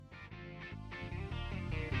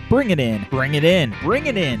Bring it in, bring it in, bring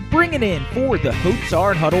it in, bring it in for the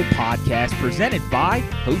Hotsard Huddle podcast presented by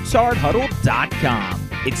HotsardHuddle.com.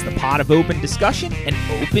 It's the pot of open discussion and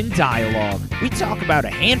open dialogue. We talk about a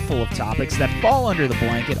handful of topics that fall under the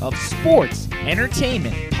blanket of sports,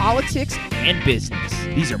 entertainment, politics, and business.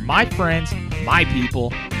 These are my friends, my people,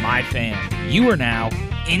 my fam. You are now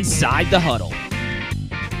inside the huddle.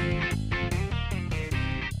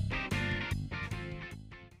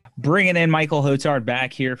 Bringing in Michael Hotsard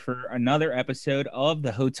back here for another episode of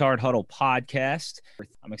the Hotsard Huddle podcast.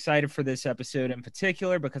 I'm excited for this episode in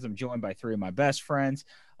particular because I'm joined by three of my best friends,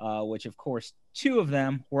 which of course, two of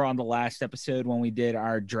them were on the last episode when we did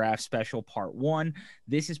our draft special part 1.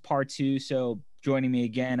 This is part 2. So joining me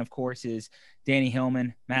again, of course, is Danny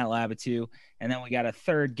Hillman, Matt Labatou, and then we got a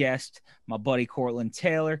third guest, my buddy Cortland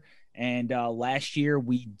Taylor. And last year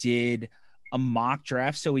we did a mock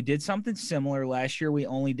draft. So we did something similar last year. We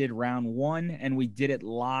only did round 1 and we did it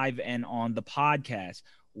live and on the podcast.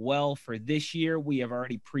 Well, for this year, we have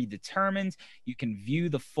already predetermined. You can view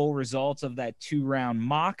the full results of that 2-round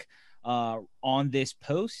mock on this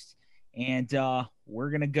post. And we're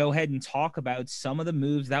going to go ahead and talk about some of the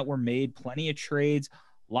moves that were made, plenty of trades,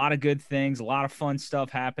 a lot of good things, a lot of fun stuff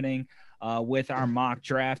happening with our mock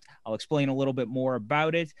draft. I'll explain a little bit more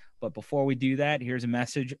about it. But before we do that, here's a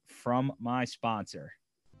message from my sponsor.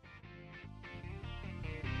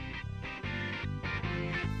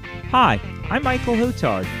 Hi, I'm Michael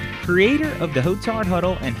Hotsard, creator of the Hotsard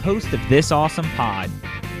Huddle and host of this awesome pod.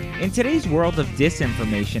 In today's world of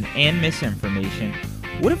disinformation and misinformation,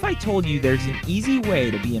 what if I told you there's an easy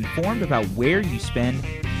way to be informed about where you spend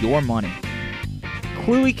your money?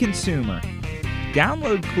 Kluey Consumer.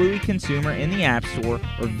 Download Kluey Consumer in the App Store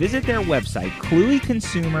or visit their website,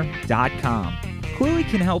 KlueyConsumer.com. Kluey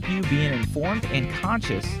can help you be an informed and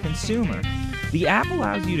conscious consumer. The app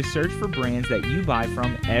allows you to search for brands that you buy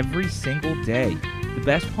from every single day. The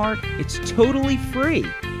best part, it's totally free.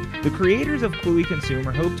 The creators of Kluey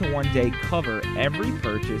Consumer hope to one day cover every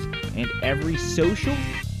purchase and every social,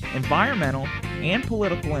 environmental, and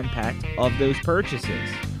political impact of those purchases.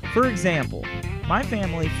 For example, my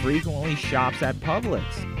family frequently shops at Publix.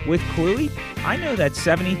 With Kluey, I know that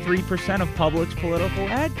 73% of Publix political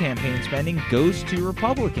ad campaign spending goes to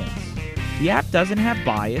Republicans. The app doesn't have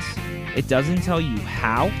bias. It doesn't tell you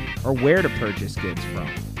how or where to purchase goods from.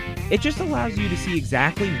 It just allows you to see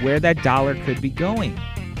exactly where that dollar could be going.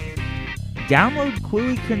 Download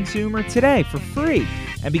Kluey Consumer today for free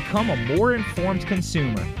and become a more informed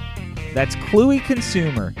consumer. That's Kluey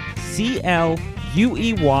Consumer, Cluey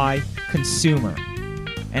Consumer.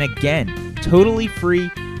 And again, totally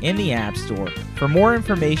free in the App Store. For more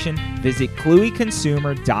information, visit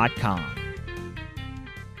KlueyConsumer.com.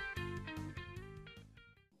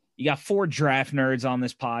 You got 4 draft nerds on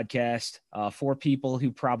this podcast, 4 people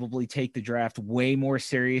who probably take the draft way more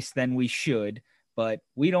serious than we should, but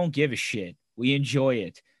we don't give a shit. We enjoy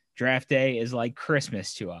it. Draft day is like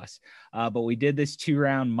Christmas to us. But we did this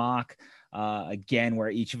 2-round mock again, where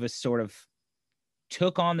each of us sort of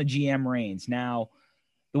took on the GM reins. Now,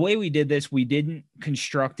 the way we did this, we didn't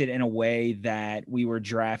construct it in a way that we were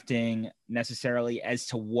drafting necessarily as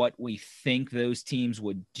to what we think those teams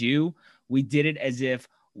would do. We did it as if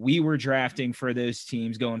we were drafting for those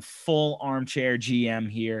teams, going full armchair GM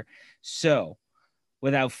here. So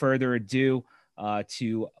without further ado,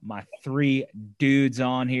 to my 3 dudes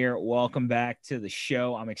on here, welcome back to the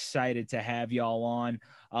show. I'm excited to have y'all on.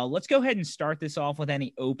 Let's go ahead and start this off with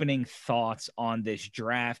any opening thoughts on this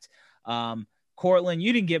draft. Cortland,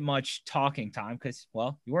 you didn't get much talking time because,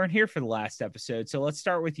 well, you weren't here for the last episode. So let's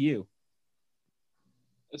start with you.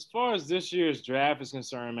 As far as this year's draft is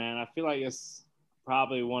concerned, man, I feel like it's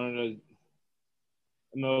probably one of the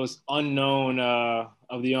most unknown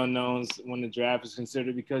of the unknowns when the draft is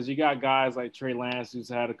considered, because you got guys like Trey Lance, who's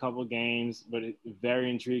had a couple of games, but very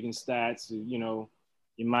intriguing stats. You know,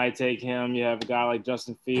 you might take him. You have a guy like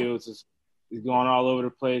Justin Fields who's going all over the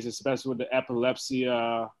place, especially with the epilepsy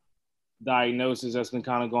diagnosis that's been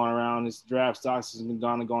kind of going around. His draft stocks has been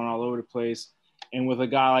going all over the place. And with a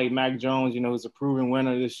guy like Mac Jones, you know, who's a proven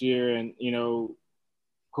winner this year, and, you know,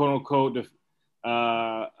 quote unquote, the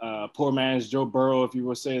poor man's Joe Burrow, if you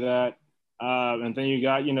will say that. And then you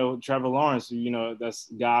got, you know, Trevor Lawrence, who, you know,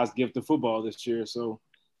 that's God's gift to football this year. So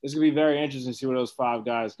it's going to be very interesting to see where those 5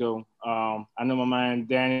 guys go. I know my man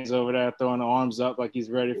Danny's over there throwing the arms up like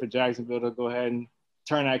he's ready for Jacksonville to go ahead and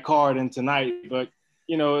turn that card in tonight. But,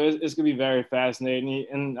 you know, it's going to be very fascinating.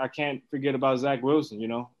 And I can't forget about Zach Wilson, you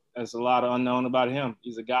know. There's a lot of unknown about him.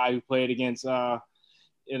 He's a guy who played against,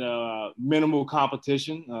 minimal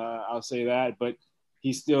competition. I'll say that. But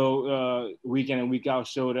he still week in and week out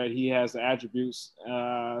show that he has the attributes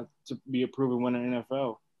to be a proven winner in the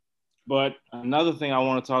NFL. But another thing I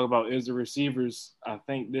want to talk about is the receivers. I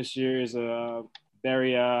think this year is a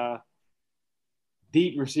very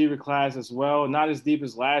deep receiver class as well. Not as deep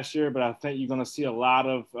as last year, but I think you're going to see a lot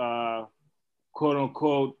of quote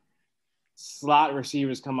unquote slot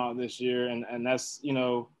receivers come out this year. And that's,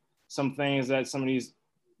 some things that some of these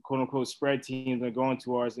quote unquote spread teams are going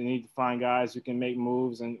towards. They need to find guys who can make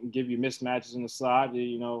moves and give you mismatches in the slot,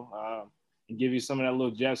 and give you some of that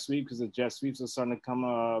little jet sweep, because the jet sweeps are starting to come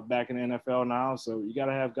back in the NFL now. So you got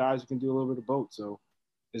to have guys who can do a little bit of both. So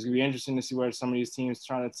it's going to be interesting to see where some of these teams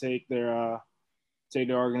trying to take their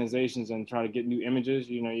organizations and try to get new images.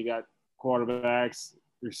 You got quarterbacks,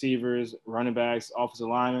 receivers, running backs, offensive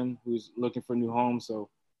linemen who's looking for new homes. So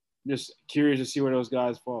just curious to see where those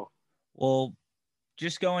guys fall. Well,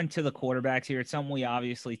 just going to the quarterbacks here, it's something we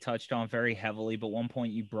obviously touched on very heavily, but one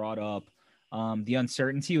point you brought up, the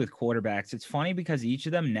uncertainty with quarterbacks. It's funny because each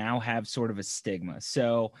of them now have sort of a stigma.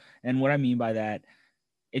 So, and what I mean by that,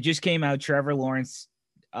 it just came out, Trevor Lawrence,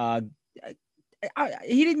 he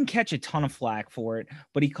didn't catch a ton of flack for it,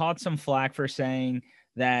 but he caught some flack for saying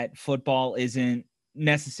that football isn't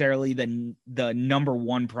necessarily the number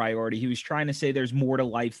one priority. He was trying to say there's more to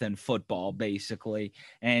life than football, basically.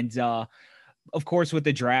 And of course, with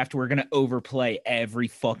the draft, we're going to overplay every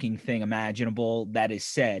fucking thing imaginable that is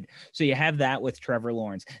said. So you have that with Trevor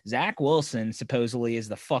Lawrence. Zach Wilson supposedly is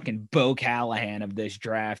the fucking Bo Callahan of this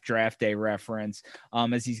draft day reference,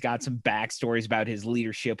 as he's got some backstories about his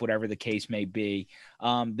leadership, whatever the case may be.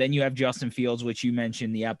 Then you have Justin Fields, which you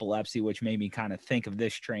mentioned, the epilepsy, which made me kind of think of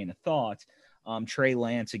this train of thought. Trey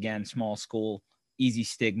Lance, again, small school, easy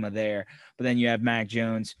stigma there. But then you have Mac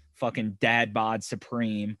Jones, fucking dad bod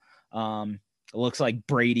supreme. It looks like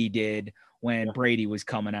Brady did when Brady was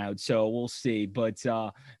coming out. So we'll see. But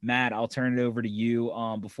Matt, I'll turn it over to you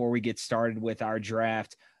before we get started with our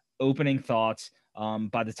draft. Opening thoughts.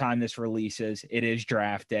 By the time this releases, it is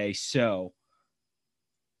draft day. So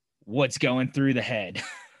what's going through the head?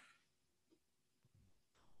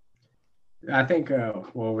 I think,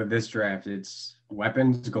 with this draft, it's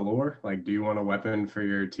weapons galore. Like, do you want a weapon for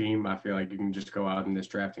your team? I feel like you can just go out in this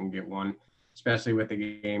draft and get one, especially with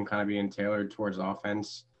the game kind of being tailored towards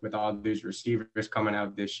offense. With all these receivers coming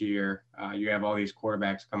out this year, you have all these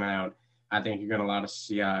quarterbacks coming out. I think you're going to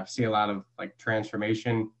see a lot of like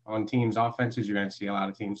transformation on teams' offenses. You're going to see a lot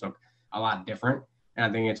of teams look a lot different. And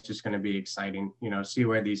I think it's just going to be exciting, see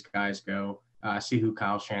where these guys go, see who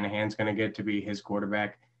Kyle Shanahan's going to get to be his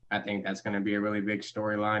quarterback. I think that's going to be a really big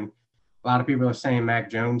storyline. A lot of people are saying Mac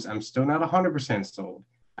Jones. I'm still not 100% sold.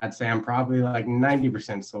 I'd say I'm probably like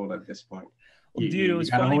 90% sold at this point. Well, dude, it was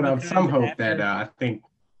got to hold out some hope that I think.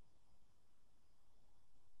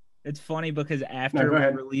 It's funny because after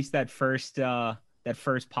we released that first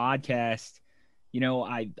podcast,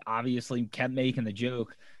 I obviously kept making the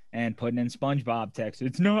joke and putting in SpongeBob text.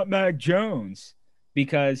 It's not Mac Jones,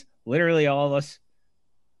 because literally all of us,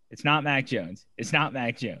 it's not Mac Jones. It's not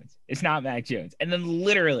Mac Jones. It's not Mac Jones. And then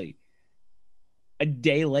literally a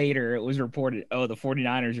day later, it was reported, the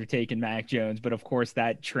 49ers are taking Mac Jones. But of course,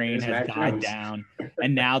 that train has died down.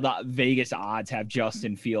 And now the Vegas odds have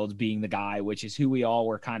Justin Fields being the guy, which is who we all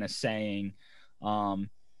were kind of saying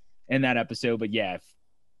in that episode. But yeah,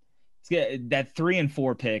 that 3 and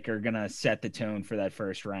 4 pick are going to set the tone for that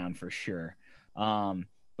first round for sure.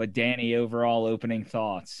 But Danny, overall opening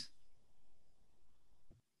thoughts.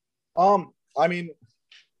 I mean,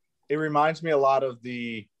 it reminds me a lot of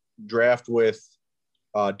the draft with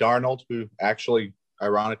Darnold, who actually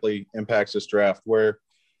ironically impacts this draft, where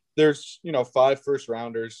there's 5 first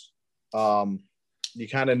rounders. You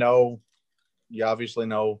kind of you obviously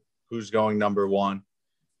know who's going number 1,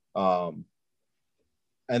 and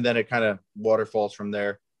then it kind of waterfalls from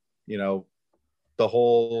there. The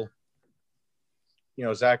whole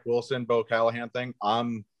Zach Wilson, Bo Callahan thing.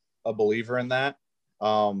 I'm a believer in that.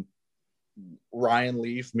 Ryan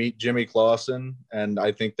Leaf meet Jimmy Clausen, and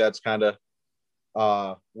I think that's kind of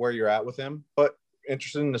where you're at with him, but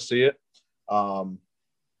interesting to see it.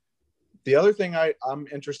 The other thing I'm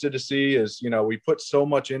interested to see is, we put so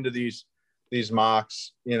much into these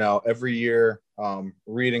mocks, every year,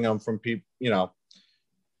 reading them from people,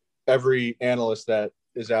 every analyst that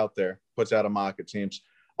is out there puts out a mock, it seems.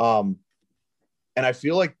 And I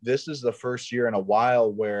feel like this is the first year in a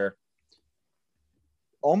while where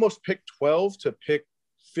almost pick 12 to pick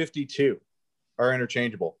 52 are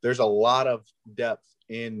interchangeable. There's a lot of depth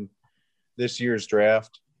in this year's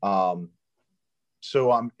draft.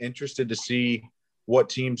 So I'm interested to see what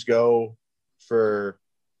teams go for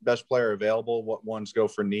best player available, what ones go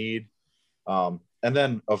for need. And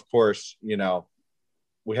then, of course,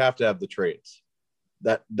 we have to have the trades.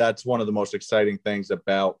 That's one of the most exciting things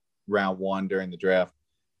about round one during the draft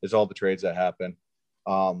is all the trades that happen.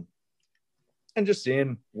 And just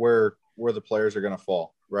seeing where the players are going to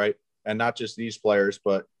fall, right? And not just these players,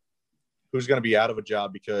 but who's going to be out of a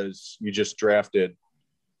job because you just drafted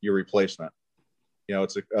your replacement.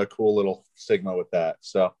 It's a cool little stigma with that.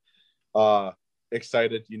 So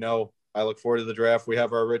excited. I look forward to the draft. We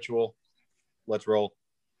have our ritual. Let's roll.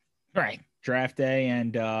 Right. Draft day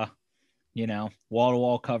and,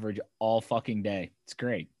 wall-to-wall coverage all fucking day. It's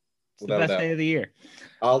great. It's the best day of the year.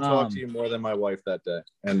 I'll talk to you more than my wife that day,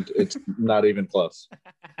 and it's not even close.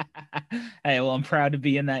 Hey, well, I'm proud to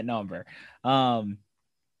be in that number.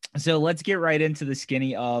 So let's get right into the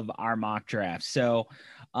skinny of our mock draft. So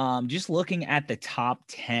just looking at the top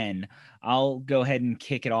 10, I'll go ahead and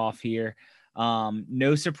kick it off here.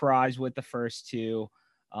 No surprise with the first two,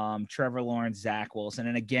 Trevor Lawrence, Zach Wilson.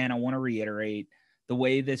 And again, I want to reiterate the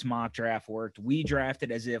way this mock draft worked. We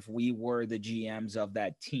drafted as if we were the GMs of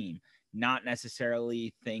that team, not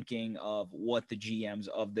necessarily thinking of what the GMs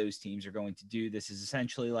of those teams are going to do. This is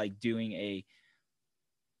essentially like doing a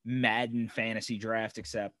Madden fantasy draft,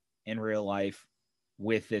 except in real life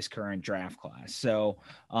with this current draft class. So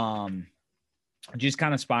just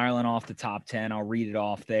kind of spiraling off the top 10. I'll read it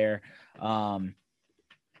off there.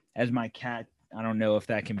 As my cat, I don't know if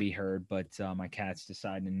that can be heard, but my cat's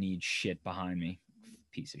deciding to need shit behind me.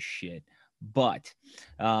 Piece of shit. But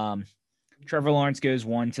Trevor Lawrence goes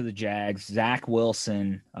 1 to the Jags. Zach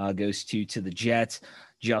Wilson goes 2 to the Jets.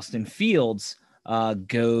 Justin Fields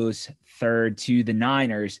goes 3rd to the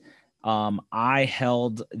Niners. I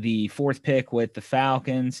held the 4th pick with the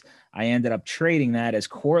Falcons. I ended up trading that as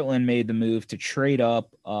Cortland made the move to trade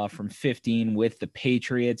up from 15 with the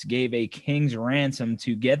Patriots, gave a king's ransom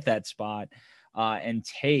to get that spot and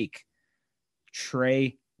take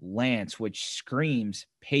Trey Lance, which screams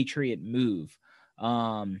Patriot move.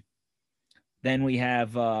 Then we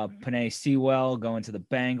have Penei Sewell going to the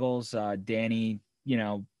Bengals. Danny,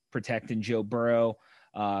 protecting Joe Burrow.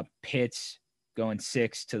 Pitts going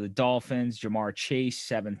 6 to the Dolphins. Jamar Chase,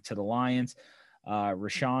 7th to the Lions.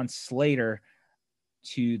 Rashawn Slater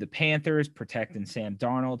to the Panthers, protecting Sam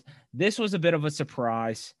Darnold. This was a bit of a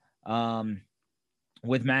surprise.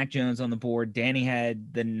 With Mac Jones on the board, Danny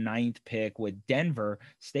had the 9th pick with Denver.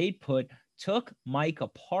 Stayed put, took Micah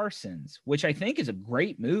Parsons, which I think is a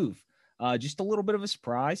great move. Just a little bit of a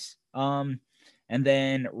surprise. And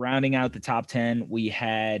then rounding out the top 10, we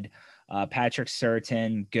had Patrick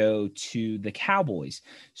Surtain go to the Cowboys.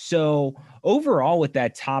 So overall with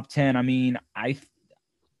that top 10, I mean,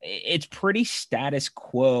 it's pretty status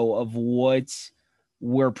quo of what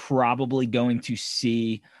we're probably going to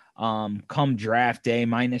see come draft day,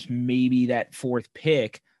 minus maybe that 4th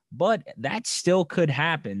pick, but that still could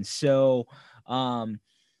happen. So I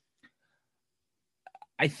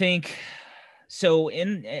think so.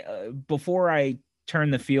 Before I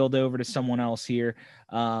turn the field over to someone else here,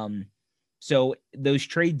 so those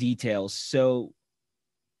trade details. So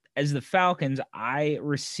as the Falcons, I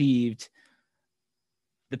received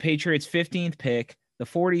the Patriots 15th pick,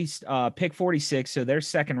 the pick 46, so their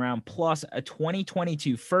 2nd round, plus a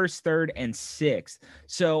 2022 1st, 3rd, and 6th.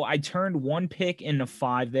 So I turned 1 pick into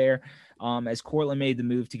 5 there as Cortland made the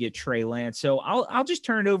move to get Trey Lance. So I'll just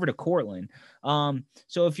turn it over to Cortland.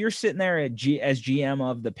 So if you're sitting there as GM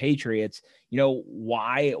of the Patriots,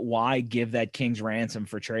 why give that king's ransom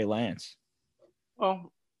for Trey Lance?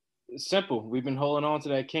 Well, it's simple. We've been holding on to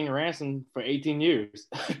that king ransom for 18 years.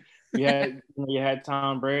 you had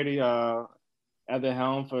Tom Brady at the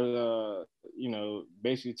helm for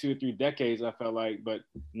basically 2 or 3 decades, I felt like. But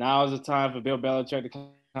now is the time for Bill Belichick to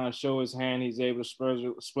kind of show his hand. He's able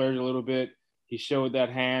to splurge a little bit. He showed that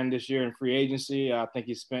hand this year in free agency. I think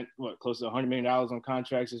he spent close to $100 million on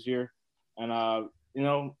contracts this year. And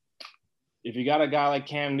if you got a guy like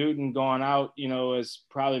Cam Newton going out, it's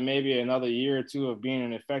probably maybe another year or 2 of being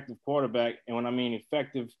an effective quarterback. And when I mean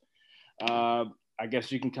effective, I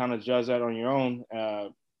guess you can kind of judge that on your own.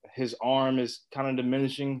 His arm is kind of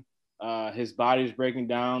diminishing. His body is breaking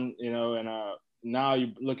down, and now you're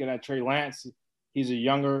looking at Trey Lance. He's a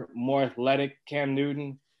younger, more athletic Cam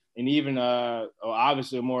Newton, and even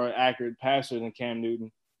obviously a more accurate passer than Cam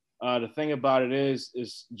Newton. The thing about it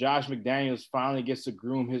is Josh McDaniels finally gets to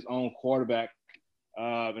groom his own quarterback.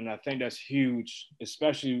 And I think that's huge,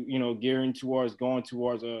 especially, going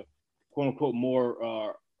towards a quote unquote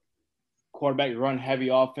more quarterback run heavy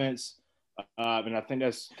offense. And I think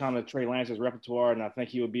that's kind of Trey Lance's repertoire. And I think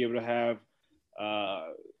he will be able to have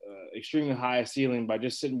extremely high ceiling by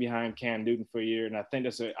just sitting behind Cam Newton for a year. And I think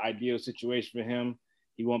that's an ideal situation for him.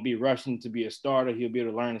 He won't be rushing to be a starter. He'll be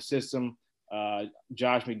able to learn the system.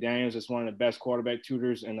 Josh McDaniels is one of the best quarterback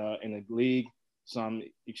tutors in the league. So I'm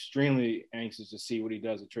extremely anxious to see what he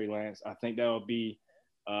does with Trey Lance. I think that will be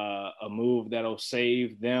a move that'll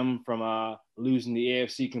save them from losing the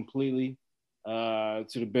AFC completely to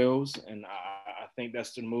the Bills. And I think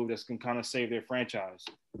that's the move that's can kind of save their franchise.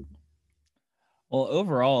 Well,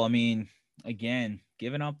 overall, I mean, again,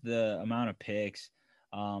 giving up the amount of picks,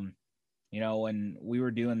 when we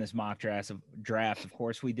were doing this mock draft, of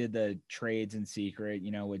course, we did the trades in secret,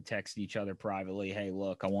 would text each other privately. Hey,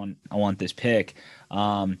 look, I want this pick.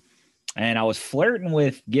 And I was flirting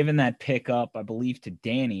with giving that pick up, I believe, to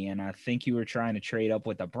Danny. And I think you were trying to trade up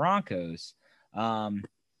with the Broncos. And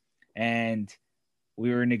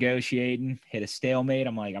we were negotiating, hit a stalemate.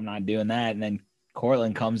 I'm like, I'm not doing that. And then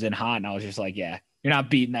Cortland comes in hot, and I was just like, yeah, you're not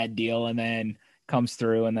beating that deal. And then comes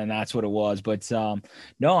through, and then that's what it was. But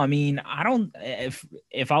no, I mean, I don't.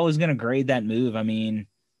 If I was gonna grade that move, I mean,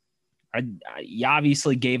 you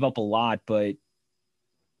obviously gave up a lot, but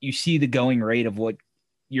you see the going rate of what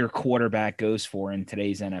your quarterback goes for in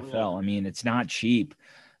today's NFL. I mean, it's not cheap.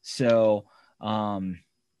 So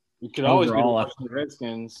you could always be the Washington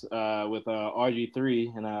Redskins with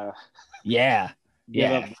RG3 and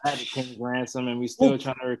give up that to King's ransom, and we still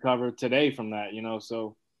trying to recover today from that,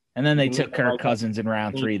 so. And then they took Kirk Cousins in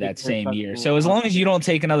round 3 that same year. So as long as you don't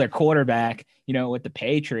take another quarterback, with the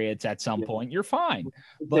Patriots at some point, you're fine.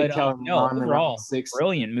 But overall,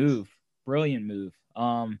 brilliant move.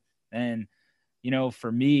 And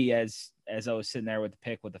for me, as I was sitting there with the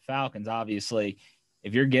pick with the Falcons, obviously,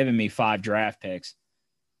 if you're giving me 5 draft picks,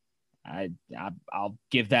 I'll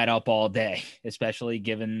give that up all day, especially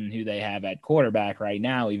given who they have at quarterback right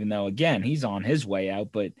now, even though, again, he's on his way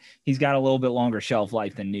out, but he's got a little bit longer shelf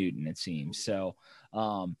life than Newton, it seems. So,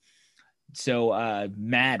 Matt,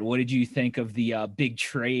 what did you think of the big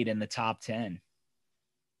trade in the top 10?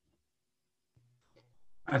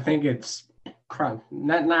 I think it's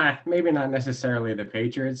maybe not necessarily the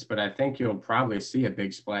Patriots, but I think you'll probably see a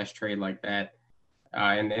big splash trade like that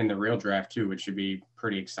in the real draft too, which should be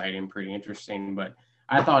pretty exciting, pretty interesting. But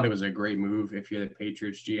I thought it was a great move. If you're the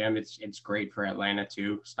Patriots GM, it's great for Atlanta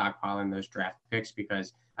too, stockpiling those draft picks,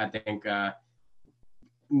 because I think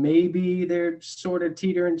maybe they're sort of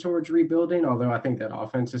teetering towards rebuilding, although I think that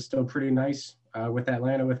offense is still pretty nice with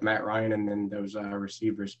Atlanta, with Matt Ryan and then those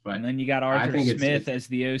receivers. But and then you got Arthur Smith as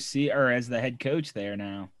the OC or as the head coach there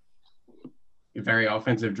now. A very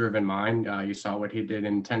offensive driven mind. You saw what he did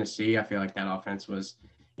in Tennessee. I feel like that offense was,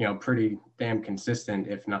 pretty damn consistent,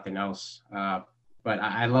 if nothing else. But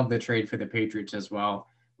I love the trade for the Patriots as well.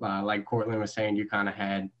 Like Cortland was saying, you kind of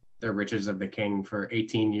had the riches of the king for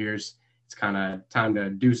 18 years. It's kind of time to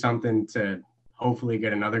do something to hopefully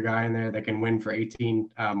get another guy in there that can win for 18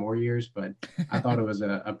 more years. But I thought it was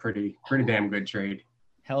a pretty damn good trade.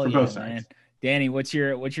 Hell yeah, man. Danny, what's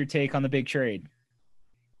your take on the big trade?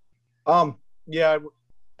 Yeah,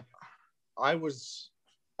 I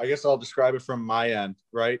guess I'll describe it from my end,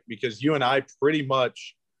 right? Because you and I pretty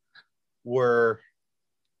much were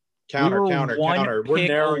counter. We're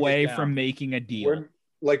narrowing away from making a deal.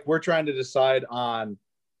 We're trying to decide on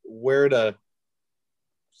where to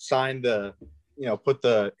sign put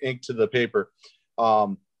the ink to the paper.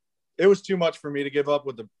 It was too much for me to give up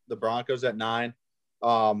with the Broncos at 9.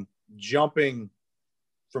 Jumping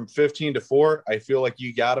from 15 to 4, I feel like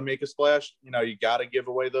you got to make a splash. You got to give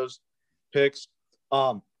away those picks.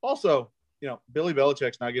 Also, Billy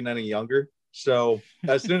Belichick's not getting any younger. So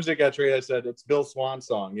as soon as it got traded, I said, it's Bill Swan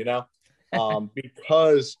song,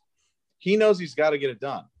 because he knows he's got to get it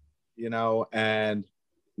done, and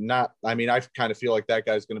I kind of feel like that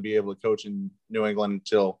guy's going to be able to coach in New England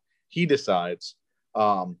until he decides.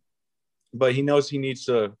 But he knows he needs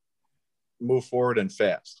to move forward and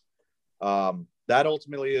fast. That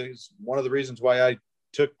ultimately is one of the reasons why I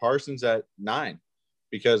took Parsons at 9,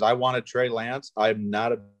 because I wanted Trey Lance. I'm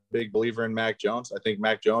not a big believer in Mac Jones. I think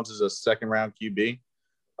Mac Jones is a second-round QB.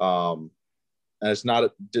 And it's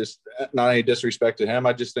not any disrespect to him.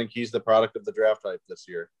 I just think he's the product of the draft type this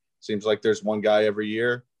year. Seems like there's one guy every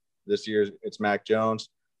year. This year it's Mac Jones.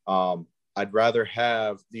 I'd rather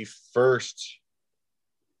have the first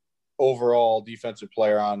overall defensive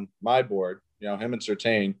player on my board, him and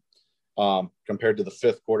Surtain, compared to the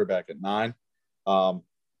 5th quarterback at 9.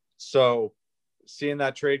 So seeing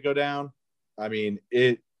that trade go down,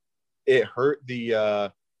 it hurt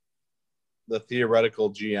the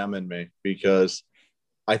theoretical GM in me, because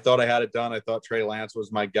I thought I had it done. I thought Trey Lance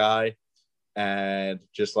was my guy, and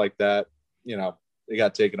just like that, it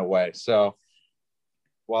got taken away. So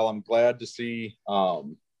while I'm glad to see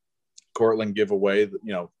Cortland give away,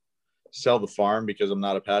 sell the farm because I'm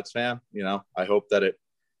not a Pats fan. You know, I hope that it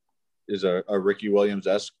is a Ricky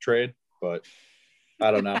Williams-esque trade, but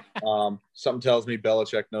I don't know. Something tells me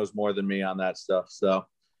Belichick knows more than me on that stuff. So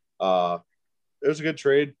it was a good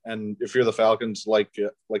trade. And if you're the Falcons, like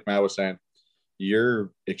Matt was saying,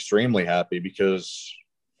 you're extremely happy because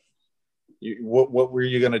what were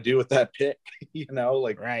you going to do with that pick? You know,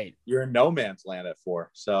 like right. You're in no man's land at 4.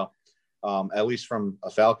 So at least from a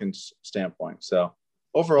Falcons standpoint. So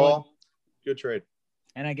overall, good trade.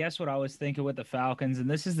 And I guess what I was thinking with the Falcons, and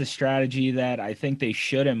this is the strategy that I think they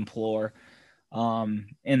should employ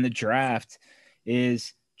in the draft,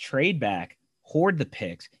 is trade back, hoard the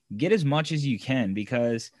picks, get as much as you can,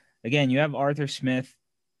 because again, you have Arthur Smith,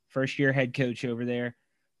 first year head coach over there,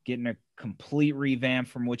 getting a complete revamp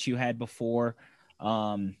from what you had before,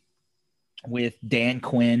 with Dan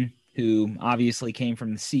Quinn, who obviously came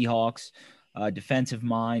from the Seahawks, defensive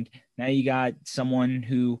mind. Now you got someone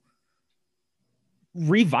who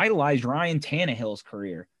revitalized Ryan Tannehill's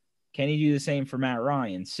career. Can he do the same for Matt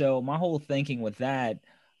Ryan? So my whole thinking with that,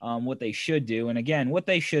 what they should do, and again, what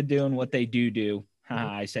they should do and what they do,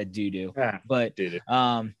 I said do, but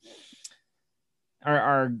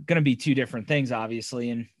are going to be two different things,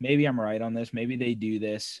 obviously. And maybe I'm right on this. Maybe they do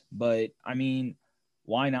this, but I mean,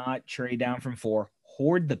 why not trade down from 4,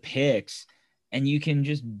 hoard the picks, and you can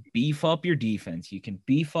just beef up your defense. You can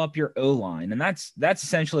beef up your O-line. And that's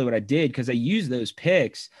essentially what I did, because I used those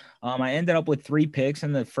picks. I ended up with 3 picks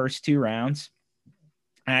in the first 2 rounds.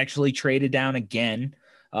 I actually traded down again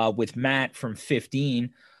with Matt from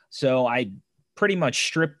 15. So I pretty much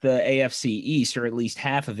stripped the AFC East, or at least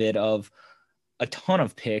half of it, of a ton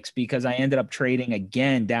of picks, because I ended up trading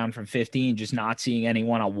again down from 15, just not seeing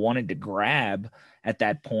anyone I wanted to grab at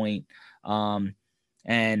that point.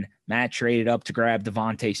 And Matt traded up to grab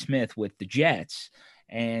Devontae Smith with the Jets.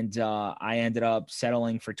 And I ended up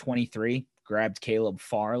settling for 23, grabbed Caleb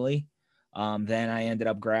Farley. Then I ended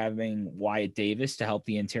up grabbing Wyatt Davis to help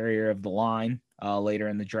the interior of the line later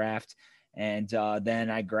in the draft. And then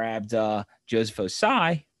I grabbed Joseph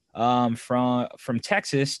Osai from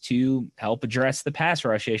Texas to help address the pass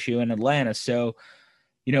rush issue in Atlanta. So,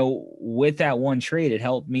 you know, with that one trade, it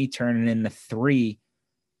helped me turn it into 3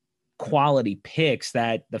 quality picks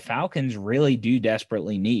that the Falcons really do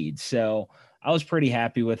desperately need. So I was pretty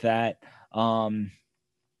happy with that. You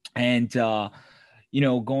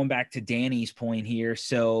know, going back to Danny's point here,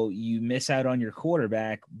 so you miss out on your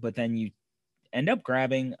quarterback, but then you end up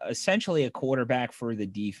grabbing essentially a quarterback for the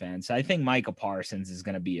defense. I think Micah Parsons is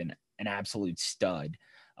going to be an absolute stud.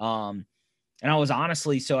 And I was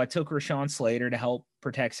honestly, so I took Rashawn Slater to help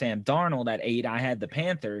protect Sam Darnold at 8. I had the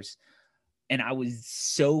Panthers, and I was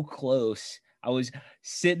so close. I was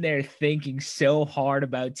sitting there thinking so hard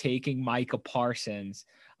about taking Micah Parsons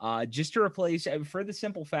just to replace, for the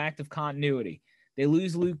simple fact of continuity. They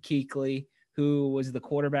lose Luke Kuechly, who was the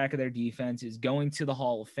quarterback of their defense, is going to the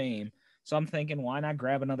Hall of Fame. So I'm thinking, why not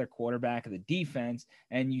grab another quarterback of the defense?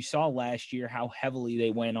 And you saw last year how heavily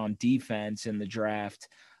they went on defense in the draft,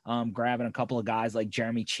 grabbing a couple of guys like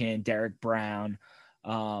Jeremy Chin, Derek Brown.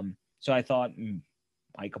 So I thought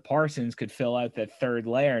Micah Parsons could fill out that third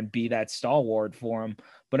layer and be that stalwart for him.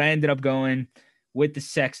 But I ended up going with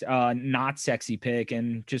the not sexy pick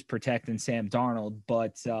and just protecting Sam Darnold.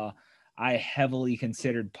 But I heavily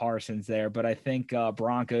considered Parsons there. But I think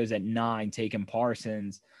Broncos at 9 taking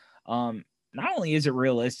Parsons. Not only is it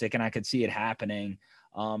realistic and I could see it happening,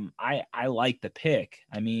 I like the pick.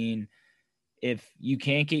 I mean, if you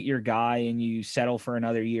can't get your guy and you settle for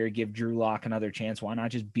another year, give Drew Lock another chance, why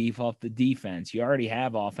not just beef up the defense? You already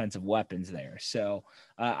have offensive weapons there. So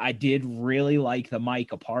I did really like the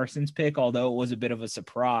Micah Parsons pick, although it was a bit of a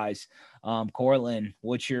surprise. Cortland,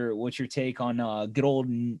 what's your take on good old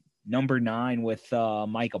number 9 with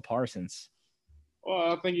Micah Parsons?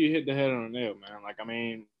 Well, I think you hit the head on the nail, man. Like, I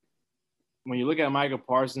mean, when you look at Micah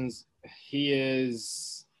Parsons, he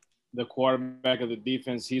is the quarterback of the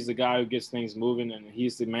defense. He's the guy who gets things moving, and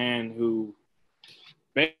he's the man who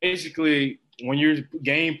basically, when you're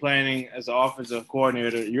game planning as an offensive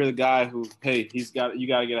coordinator, you're the guy who, hey, you got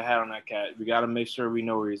to get a hat on that cat. We got to make sure we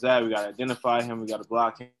know where he's at. We got to identify him. We got to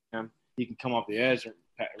block him. He can come off the edge and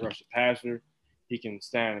rush the passer. He can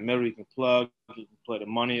stand in the middle. He can plug. He can play the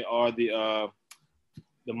money or the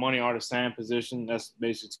money or the sand position. That's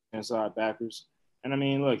basically inside backers. And I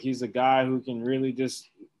mean, look, he's a guy who can really just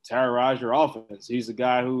terrorize your offense. He's a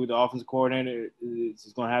guy who the offensive coordinator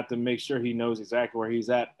is going to have to make sure he knows exactly where he's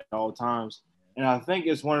at all times. And I think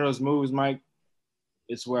it's one of those moves, Mike.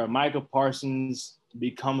 It's where Micah Parsons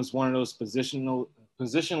becomes one of those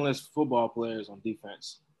positionless football players on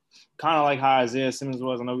defense. kind of like how Isaiah Simmons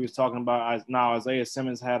was. I know we was talking about now Isaiah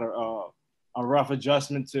Simmons had a rough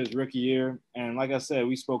adjustment to his rookie year. And like I said,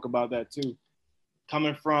 we spoke about that too.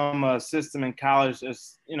 Coming from a system in college,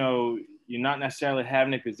 it's, you're not necessarily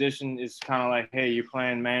having a position. It's kind of like, hey, you're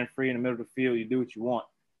playing man free in the middle of the field. You do what you want.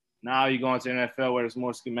 Now you go into the NFL where there's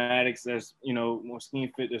more schematics, there's, more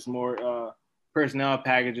scheme fit, there's more personnel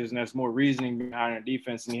packages, and there's more reasoning behind our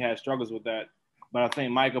defense, and he has struggles with that. But I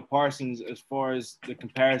think Micah Parsons, as far as the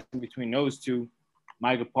comparison between those two,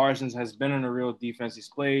 Micah Parsons has been in a real defense. He's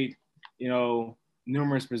played,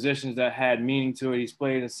 numerous positions that had meaning to it. He's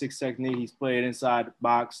played a 6 technique. He's played inside the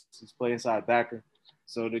box. He's played inside backer.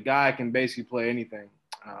 So the guy can basically play anything.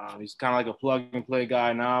 He's kind of like a plug-and-play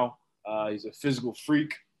guy now. He's a physical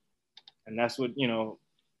freak, and that's what, you're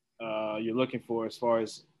looking for as far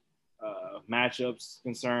as matchups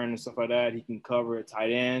concerned and stuff like that. He can cover a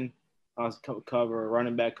tight end, cover a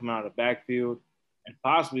running back coming out of the backfield, and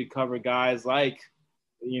possibly cover guys like,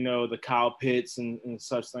 the Kyle Pitts and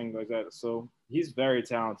such things like that. So he's very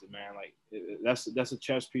talented, man. Like that's a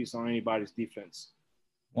chess piece on anybody's defense.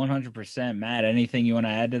 100%. Matt, anything you want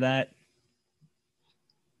to add to that?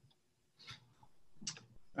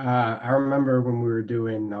 I remember when we were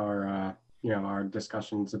doing our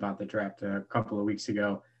discussions about the draft a couple of weeks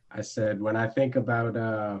ago, I said, when I think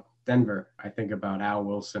about Denver, I think about Al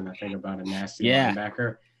Wilson. I think about a nasty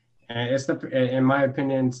linebacker. And in my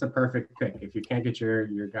opinion, it's the perfect pick. If you can't get your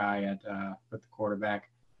guy at the quarterback,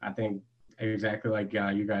 I think exactly like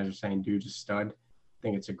you guys are saying, dude's a stud. I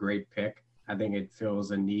think it's a great pick. I think it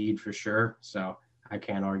fills a need for sure. So I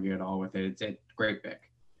can't argue at all with it. It's a great pick.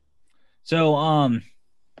 So,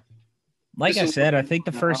 like I said, I think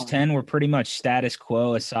the first 10 were pretty much status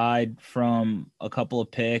quo aside from a couple of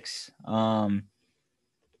picks. That's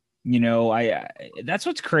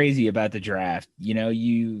what's crazy about the draft.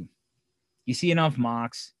 You see enough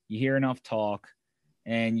mocks, you hear enough talk,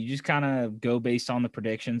 and you just kind of go based on the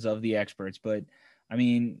predictions of the experts. But, I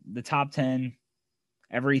mean, the top 10,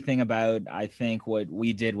 everything about, I think, what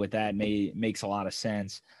we did with that makes a lot of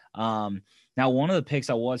sense. Now, one of the picks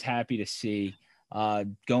I was happy to see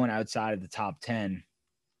going outside of the top 10,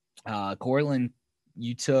 Cortland,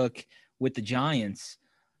 you took with the Giants,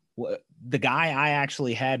 the guy I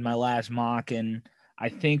actually had my last mock, and I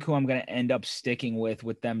think who I'm going to end up sticking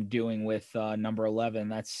with them doing with number 11.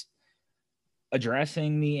 That's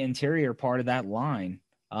addressing the interior part of that line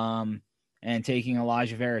and taking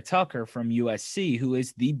Elijah Vera Tucker from USC, who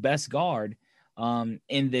is the best guard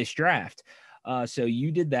in this draft. So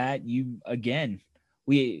you did that.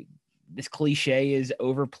 This cliche is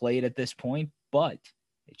overplayed at this point, but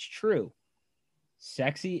it's true.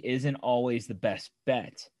 Sexy isn't always the best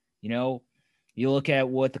bet. You look at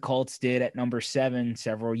what the Colts did at number 7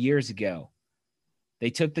 several years ago. They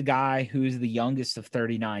took the guy who's the youngest of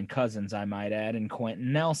 39 cousins, I might add, and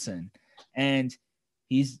Quentin Nelson. And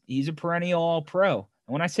he's a perennial All-Pro.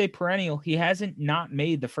 And when I say perennial, he hasn't not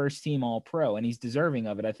made the first team All-Pro, and he's deserving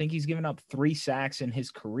of it. I think he's given up 3 sacks in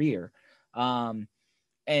his career. And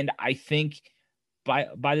I think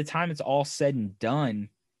by the time it's all said and done,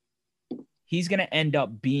 he's going to end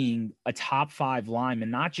up being a top 5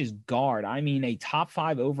 lineman, not just guard. I mean, a top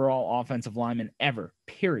 5 overall offensive lineman ever,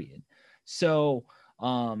 period. So,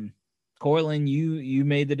 Cortland, you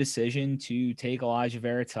made the decision to take Elijah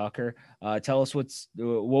Vera Tucker. Tell us what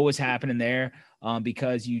was happening there,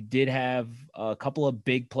 because you did have a couple of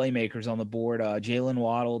big playmakers on the board, Jalen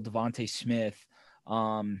Waddle, Devontae Smith.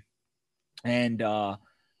 I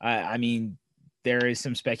mean, there is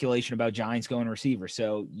some speculation about Giants going receiver.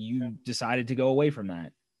 So you decided to go away from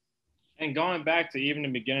that. And going back to even the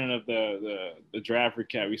beginning of the draft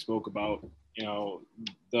recap we spoke about,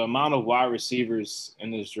 the amount of wide receivers in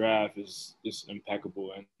this draft is just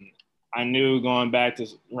impeccable. And I knew going back to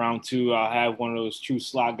round 2, I'll have one of those true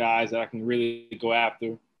slot guys that I can really go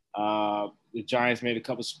after. The Giants made a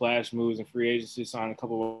couple splash moves in free agency, signed a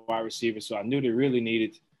couple of wide receivers. So I knew they really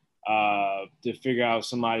needed to figure out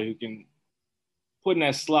somebody who can put in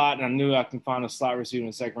that slot, and I knew I can find a slot receiver in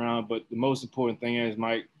the second round. But the most important thing is,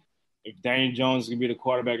 Mike, if Daniel Jones is going to be the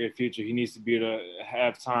quarterback of the future, he needs to be able to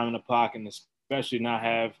have time in the pocket and especially not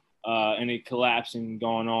have any collapsing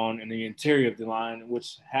going on in the interior of the line,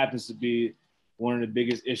 which happens to be one of the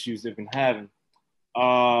biggest issues they've been having.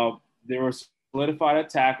 They were solidified at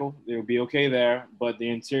tackle. They'll be okay there, but the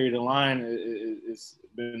interior of the line is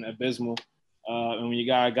been abysmal. And when you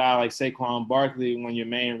got a guy like Saquon Barkley, when your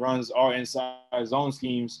main runs are inside zone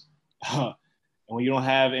schemes, and when you don't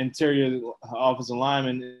have interior offensive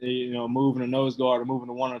linemen, moving a nose guard or moving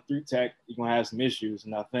a 1 or 3 tech, you're going to have some issues.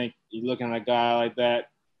 And I think you're looking at a guy like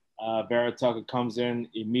that. Vera Tucker comes in,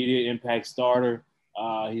 immediate impact starter.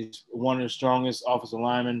 He's one of the strongest offensive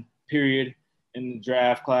linemen, period, in the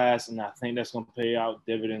draft class, and I think that's going to pay out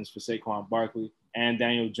dividends for Saquon Barkley and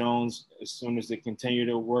Daniel Jones as soon as they continue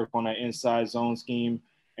to work on that inside zone scheme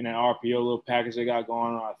and that RPO little package they got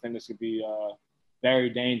going on. I think this could be very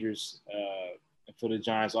dangerous for the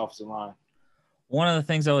Giants' offensive line. One of the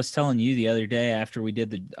things I was telling you the other day after we did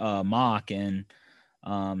the mock, and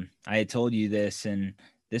I had told you this, and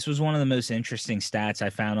this was one of the most interesting stats I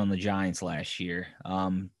found on the Giants last year.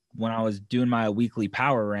 When I was doing my weekly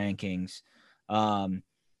power rankings,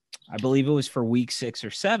 I believe it was for week 6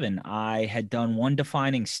 or 7, I had done one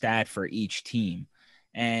defining stat for each team.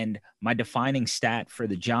 And my defining stat for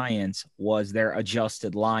the Giants was their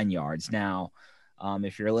adjusted line yards. Now,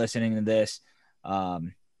 if you're listening to this,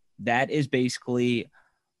 that is basically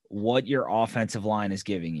what your offensive line is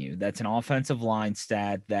giving you. That's an offensive line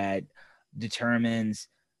stat that determines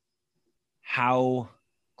how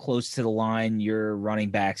close to the line your running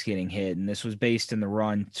back's getting hit. And this was based in the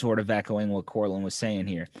run, sort of echoing what Cortland was saying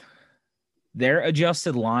here. Their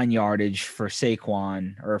adjusted line yardage for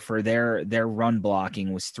Saquon, or for their run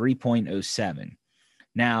blocking, was 3.07.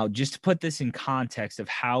 Now, just to put this in context of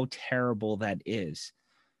how terrible that is,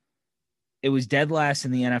 it was dead last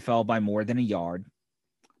in the NFL by more than a yard,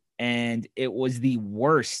 and it was the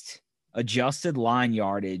worst adjusted line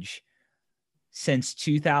yardage since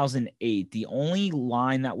 2008. The only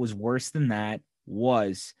line that was worse than that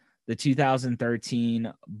was the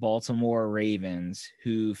 2013 Baltimore Ravens,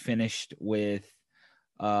 who finished with,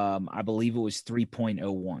 I believe it was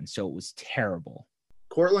 3.01. So it was terrible.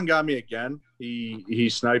 Cortland got me again. He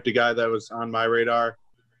sniped a guy that was on my radar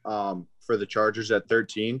for the Chargers at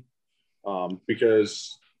 13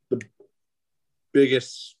 because the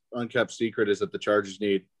biggest unkept secret is that the Chargers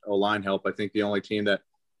need O-line help. I think the only team that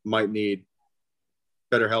might need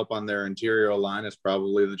better help on their interior line is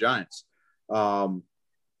probably the Giants.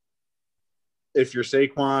 If you're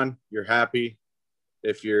Saquon, you're happy.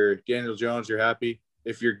 If you're Daniel Jones, you're happy.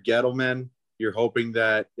 If you're Gettleman, you're hoping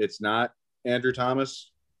that it's not Andrew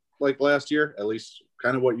Thomas like last year, at least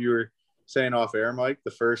kind of what you were saying off air, Mike,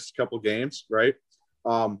 the first couple games, right?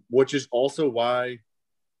 Which is also why,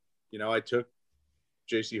 I took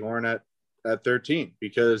J.C. Horn at 13,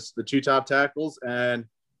 because the 2 top tackles and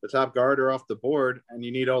the top guard are off the board and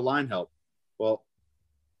you need O-line help. Well,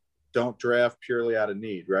 don't draft purely out of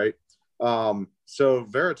need, right? So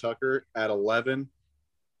Vera Tucker at 11,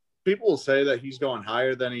 people will say that he's going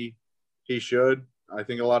higher than he should. I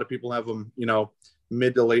think a lot of people have him,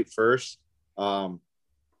 mid to late first,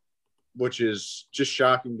 which is just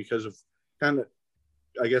shocking because of kind of,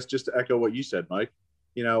 I guess, just to echo what you said, Mike,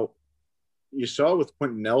 you saw with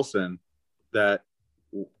Quentin Nelson that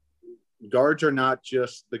guards are not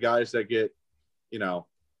just the guys that get,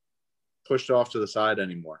 pushed off to the side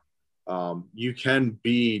anymore. You can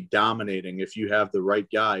be dominating if you have the right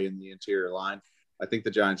guy in the interior line. I think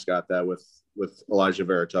the Giants got that with Elijah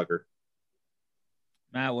Vera Tucker.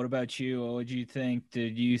 Matt, what about you? What would you think?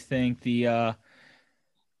 Did you think the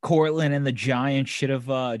Cortland and the Giants should have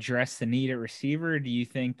addressed the need at receiver? Do you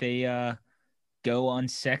think they go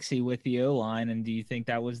unsexy with the O-line, and do you think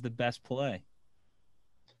that was the best play?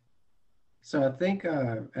 So I think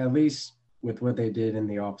at least with what they did in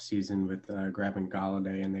the offseason with grabbing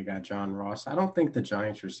Golladay and they got John Ross, I don't think the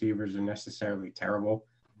Giants receivers are necessarily terrible.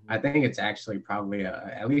 I think it's actually probably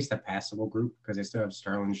at least a passable group because they still have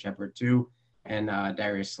Sterling Shepard too and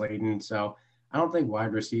Darius Slayton. So I don't think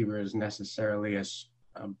wide receiver is necessarily a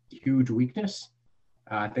huge weakness.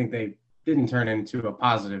 I think they didn't turn into a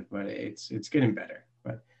positive, but it's getting better.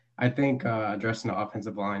 But I think addressing the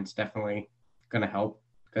offensive line is definitely going to help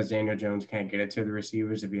because Daniel Jones can't get it to the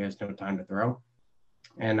receivers if he has no time to throw.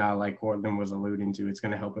 And like Cortland was alluding to, it's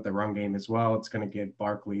going to help with the run game as well. It's going to give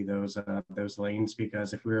Barkley those lanes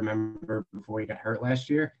because if we remember before he got hurt last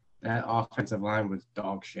year, that offensive line was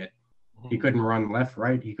dog shit. He couldn't run left,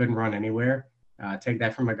 right. He couldn't run anywhere. Take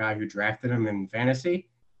that from a guy who drafted him in fantasy.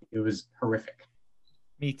 It was horrific.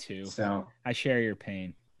 Me too. So I share your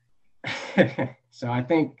pain. So I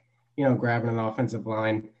think, grabbing an offensive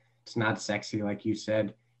line, it's not sexy, like you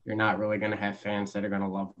said. You're not really going to have fans that are going to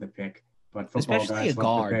love the pick. But football especially guys a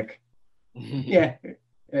guard. love the pick. Yeah,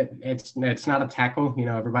 it's not a tackle.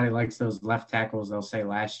 Everybody likes those left tackles. They'll say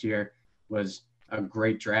last year was a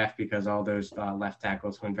great draft because all those left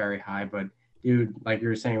tackles went very high. But, dude, like you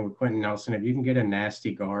were saying with Quentin Nelson, if you can get a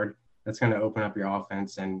nasty guard, that's going to open up your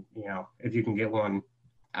offense. And, if you can get one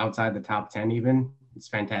outside the top 10 even, it's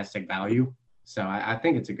fantastic value. So I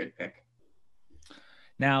think it's a good pick.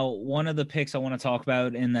 Now, one of the picks I want to talk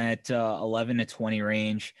about in that 11 to 20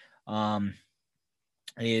 range,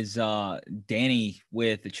 is Danny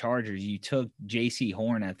with the Chargers. You took J.C.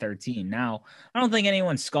 Horn at 13. Now, I don't think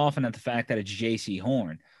anyone's scoffing at the fact that it's J.C.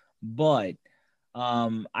 Horn, but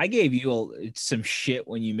I gave you some shit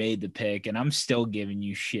when you made the pick, and I'm still giving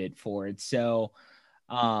you shit for it. So,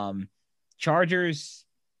 Chargers'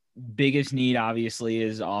 biggest need obviously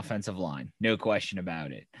is offensive line, no question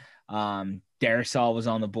about it. Darrisaw was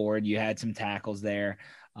on the board. You had some tackles there.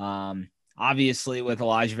 Obviously, with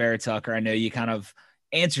Elijah Vera Tucker, I know you kind of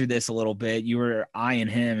answered this a little bit. You were eyeing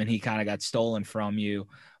him, and he kind of got stolen from you,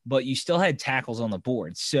 but you still had tackles on the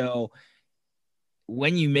board. So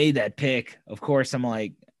when you made that pick, of course, I'm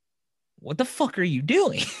like, what the fuck are you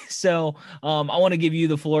doing? So I want to give you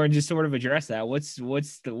the floor and just sort of address that. What's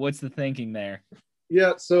the thinking there?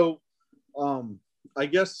 Yeah. So I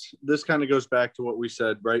guess this kind of goes back to what we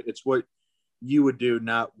said, right? It's what you would do,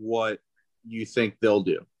 not what you think they'll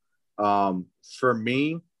do. For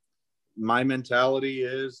me, my mentality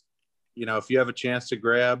is, if you have a chance to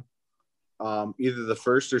grab either the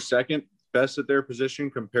first or second best at their position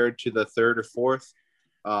compared to the third or fourth,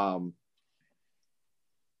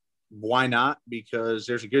 why not? Because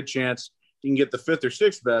there's a good chance you can get the fifth or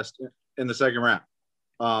sixth best in the second round.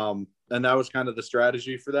 And that was kind of the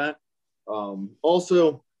strategy for that.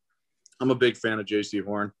 Also, I'm a big fan of J.C.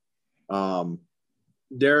 Horn.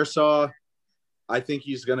 Darrisaw, I think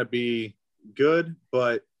he's going to be good,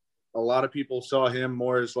 but a lot of people saw him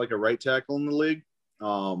more as like a right tackle in the league.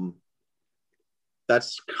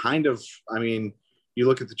 That's kind of, you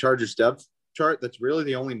look at the Chargers depth chart, that's really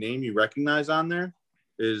the only name you recognize on there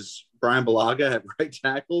is Brian Bulaga at right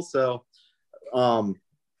tackle. So,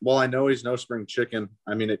 while I know he's no spring chicken,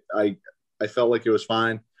 I felt like it was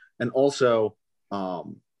fine. And also,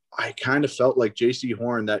 I kind of felt like J.C.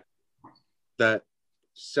 Horn, that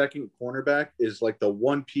second cornerback is like the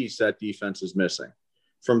one piece that defense is missing.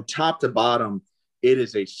 From top to bottom, it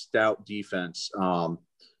is a stout defense.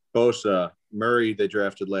 Bosa, Murray, they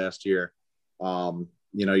drafted last year.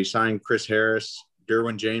 You signed Chris Harris.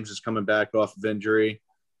 Derwin James is coming back off of injury.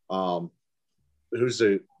 Who's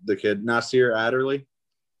the kid? Nasir Adderley.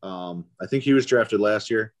 I think he was drafted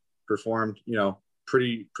last year, performed,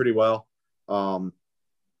 pretty well.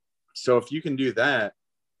 So if you can do that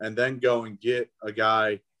and then go and get a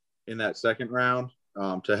guy in that second round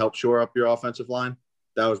to help shore up your offensive line,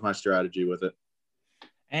 that was my strategy with it.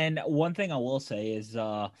 And one thing I will say is,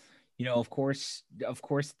 of course,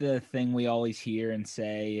 the thing we always hear and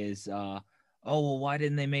say is, oh, well, why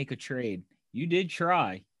didn't they make a trade? You did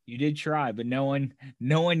try, but no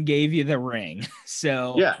one gave you the ring.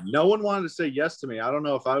 So yeah, no one wanted to say yes to me. I don't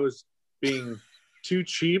know if I was being too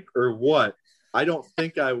cheap or what. I don't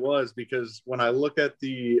think I was, because when I look at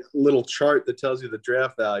the little chart that tells you the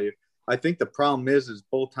draft value, I think the problem is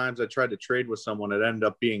both times I tried to trade with someone, it ended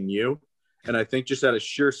up being you. And I think just out of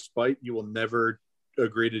sheer spite, you will never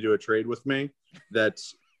agree to do a trade with me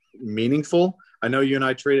that's meaningful. I know you and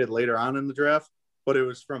I traded later on in the draft, but it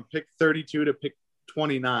was from pick 32 to pick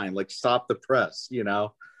 29, like stop the press,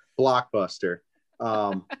 blockbuster.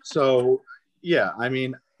 So yeah,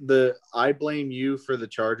 I blame you for the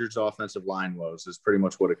Chargers offensive line woes is pretty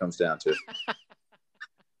much what it comes down to.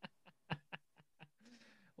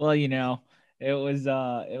 Well, it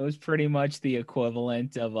was pretty much the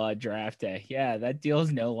equivalent of draft day. Yeah, that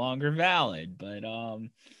deal's no longer valid. But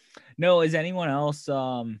no, is anyone else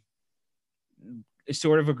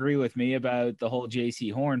sort of agree with me about the whole J.C.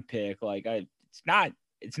 Horn pick? Like, it's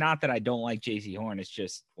not that I don't like J.C. Horn. It's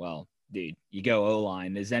just, well, dude, you go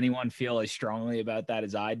O-line. Does anyone feel as strongly about that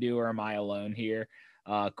as I do, or am I alone here?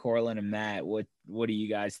 Corlin and Matt, what do you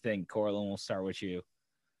guys think? Corlin, we'll start with you.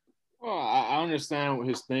 Well, I understand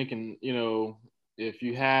his thinking. If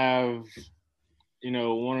you have,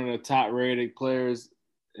 one of the top rated players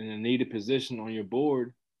in a needed position on your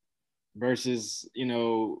board versus,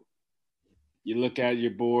 you look at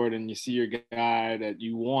your board and you see your guy that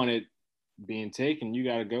you wanted being taken, you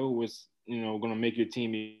got to go with, going to make your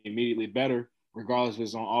team immediately better, regardless if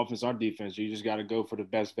it's on offense or defense. You just got to go for the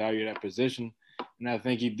best value at that position. And I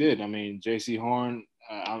think he did. J.C. Horn,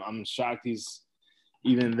 I'm shocked he's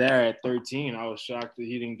even there at 13. I was shocked that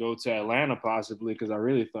he didn't go to Atlanta possibly, because I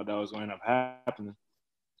really thought that was going to end up happening.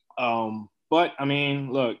 But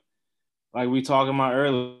look, like we talked about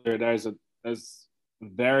earlier, there's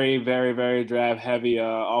very, very, very draft heavy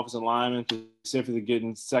offensive linemen, specifically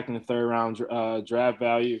getting second and third round draft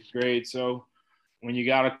value grade. So when you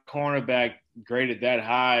got a cornerback graded that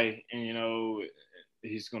high, and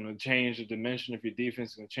he's going to change the dimension of your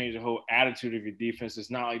defense, he's going to change the whole attitude of your defense. It's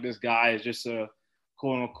not like this guy is just a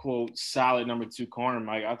quote unquote solid number 2 corner.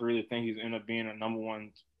 I really think he's end up being a number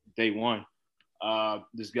 1 day 1.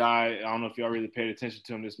 This guy, I don't know if y'all really paid attention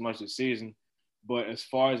to him this much this season, but as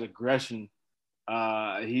far as aggression,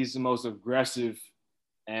 he's the most aggressive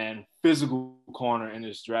and physical corner in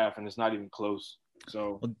this draft, and it's not even close.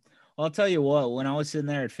 So, well, I'll tell you what. When I was sitting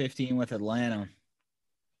there at 15 with Atlanta,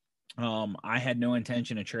 I had no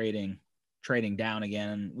intention of trading down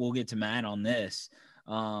again. We'll get to Matt on this.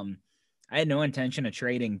 I had no intention of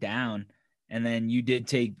trading down, and then you did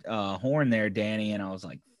take Horn there, Danny, and I was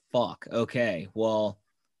like, fuck, okay, well,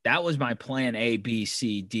 that was my plan A, B,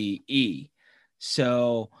 C, D, E.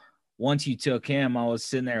 So once you took him, I was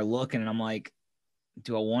sitting there looking, and I'm like,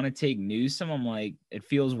 do I want to take Newsome? I'm like, it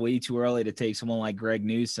feels way too early to take someone like Greg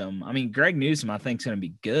Newsome. I mean, Greg Newsome I think is going to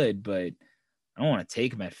be good, but I don't want to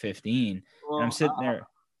take him at 15. well, and I'm sitting there.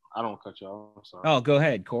 I don't cut you off. I'm sorry. Oh, go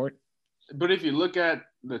ahead, Court. But if you look at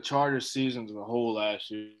the Chargers season as a whole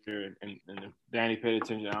last year, and if Danny paid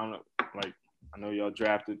attention, I don't know, like, I know y'all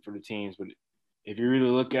drafted for the teams, but if you really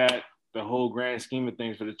look at the whole grand scheme of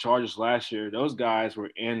things for the Chargers last year, those guys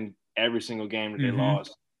were in every single game that they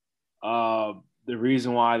lost. The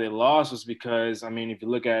reason why they lost was because, I mean, if you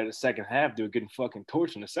look at it, the second half, they were getting fucking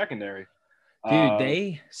torched in the secondary.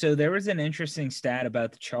 Dude, so there was an interesting stat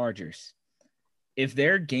about the Chargers. If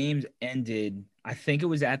their games ended, I think it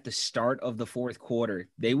was at the start of the fourth quarter,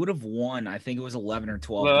 they would have won. I think it was 11 or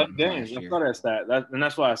 12. Well, I saw that stat. And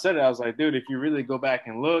that's why I said it. I was like, dude, if you really go back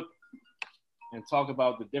and look and talk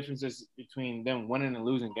about the differences between them winning and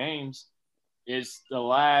losing games, it's the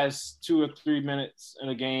last 2 or 3 minutes in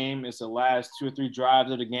a game. It's the last 2 or 3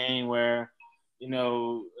 drives of the game where, you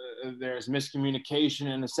know, there's miscommunication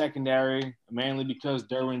in the secondary, mainly because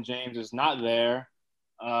Derwin James is not there.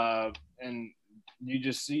 And you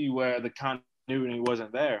just see where the continuity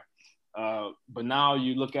wasn't there. But now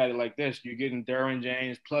you look at it like this. You're getting Derwin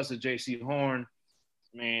James plus a J.C. Horn.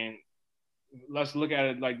 I mean, let's look at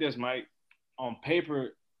it like this, Mike. On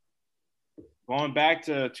paper, going back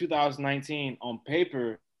to 2019, on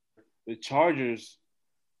paper, the Chargers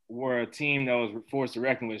were a team that was forced to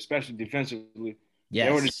reckon with, especially defensively. Yes.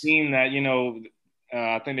 They were the team that, you know,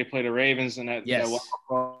 I think they played the Ravens in that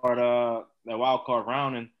wild card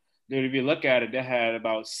round. And dude, if you look at it, they had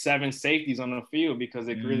about 7 safeties on the field because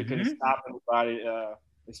they really couldn't stop anybody,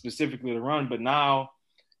 specifically the run. But now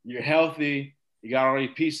you're healthy. You got all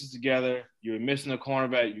your pieces together. You're missing a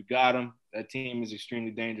cornerback. You got them. That team is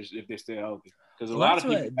extremely dangerous if they stay healthy. Because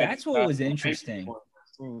that's what was interesting.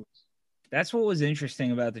 That's what was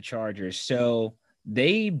interesting about the Chargers. So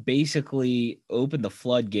they basically opened the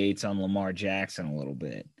floodgates on Lamar Jackson a little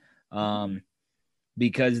bit.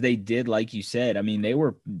 Because they did, like you said, I mean, they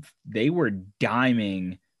were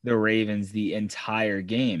diming the Ravens the entire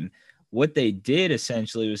game. What they did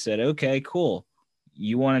essentially was said, okay, cool.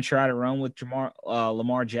 You want to try to run with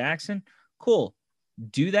Lamar Jackson? Cool.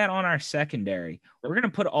 Do that on our secondary. We're going to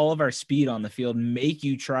put all of our speed on the field, make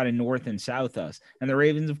you try to north and south us. And the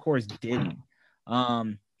Ravens, of course, didn't.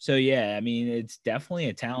 So, yeah, I mean, it's definitely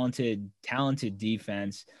a talented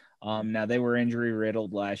defense. Now, they were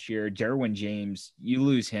injury-riddled last year. Derwin James, you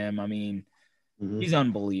lose him. I mean, he's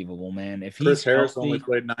unbelievable, man. If Chris Harris healthy, only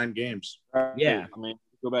played 9 games. Yeah. I mean,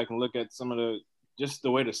 go back and look at some of just the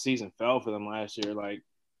way the season fell for them last year. Like,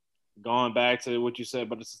 going back to what you said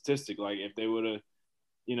about the statistic, like, if they would have,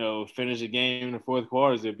 you know, finished the game in the fourth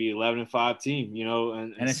quarters, it'd be 11-5 team, you know.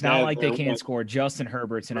 And it's not like they can't score. Justin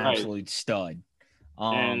Herbert's an absolute stud.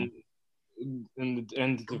 And in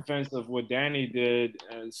the defense of what Danny did,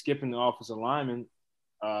 skipping the offensive lineman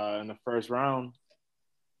in the first round,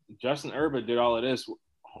 Justin Herbert did all of this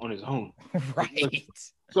on his own. Right.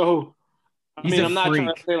 So, I mean, I'm not freak.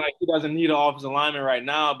 trying to say like he doesn't need an offensive lineman right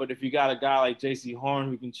now, but if you got a guy like J.C. Horn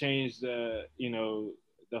who can change the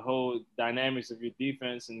whole dynamics of your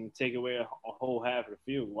defense and take away a whole half of the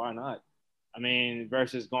field, why not? I mean,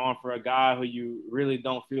 versus going for a guy who you really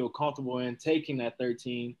don't feel comfortable in taking that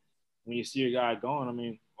 13 when you see a guy going. I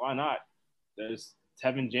mean, why not? There's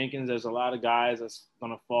Tevin Jenkins. There's a lot of guys that's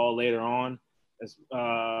going to fall later on. There's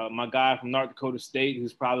my guy from North Dakota State,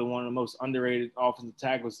 who's probably one of the most underrated offensive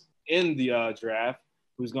tackles in the draft,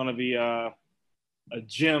 who's going to be a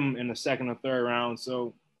gem in the second or third round.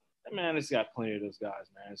 So, man, it's got plenty of those guys,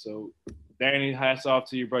 man. So, Danny, hats off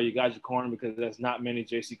to you, bro. You got your corner because there's not many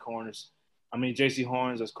J.C. Horns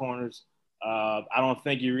as corners. I don't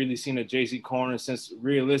think you've really seen a J.C. corner since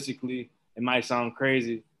realistically, it might sound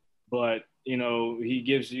crazy, but, you know, he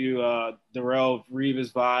gives you Darrelle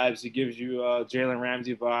Revis vibes. He gives you Jalen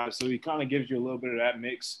Ramsey vibes. So he kind of gives you a little bit of that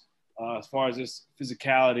mix as far as his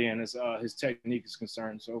physicality and his technique is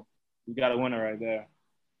concerned. So you got a winner right there.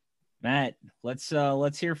 Matt, let's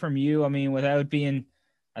hear from you. I mean, without being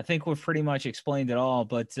I think we've pretty much explained it all,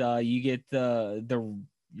 but you get the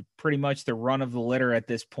pretty much the run of the litter at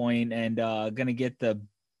this point, and gonna get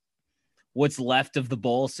what's left of the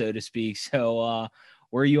bowl, so to speak. So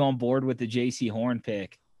were you on board with the JC Horn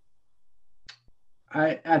pick?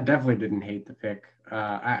 I definitely didn't hate the pick.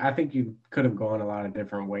 I think you could have gone a lot of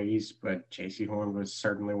different ways, but JC Horn was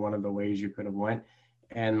certainly one of the ways you could have went.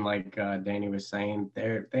 And like Danny was saying,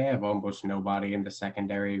 they have almost nobody in the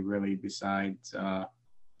secondary really besides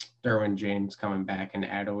Derwin James coming back and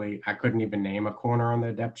Adderley. I couldn't even name a corner on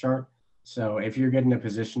the depth chart. So if you're getting a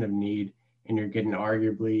position of need and you're getting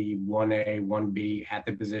arguably 1A, 1B at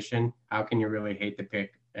the position, how can you really hate the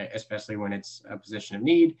pick, especially when it's a position of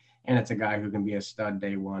need and it's a guy who can be a stud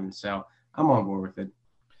day one? So I'm on board with it.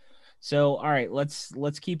 So, all right, let's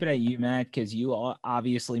keep it at you, Matt, because you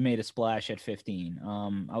obviously made a splash at 15.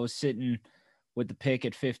 I was sitting with the pick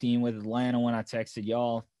at 15 with Atlanta when I texted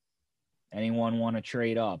y'all. Anyone want to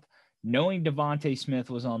trade up? Knowing Devontae Smith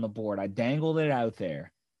was on the board, I dangled it out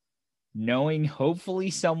there, knowing hopefully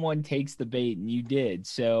someone takes the bait, and you did.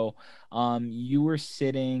 So, you were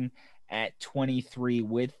sitting at 23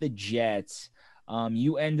 with the Jets.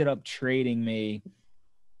 You ended up trading me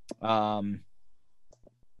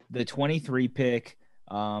the 23 pick,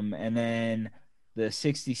 and then the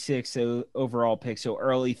 66 overall pick, so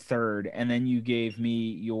early third, and then you gave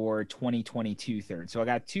me your 2022 third. So I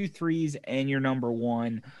got 2 threes and your number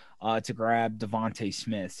 1 to grab Devontae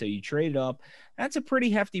Smith. So you traded up. That's a pretty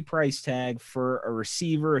hefty price tag for a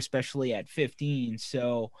receiver, especially at 15.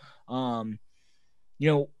 So,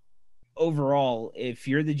 overall, if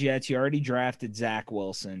you're the Jets, you already drafted Zach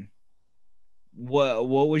Wilson.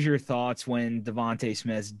 What was your thoughts when Devontae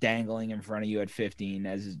Smith's dangling in front of you at 15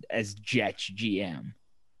 as Jets GM?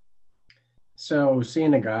 So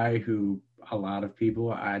seeing a guy who a lot of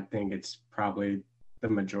people, I think it's probably the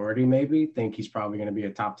majority maybe, think he's probably going to be a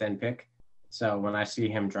top 10 pick. So when I see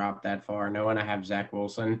him drop that far, knowing I have Zach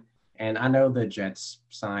Wilson, and I know the Jets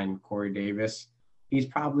signed Corey Davis, he's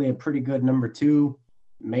probably a pretty good number 2,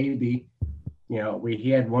 maybe. He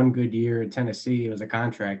had one good year at Tennessee. It was a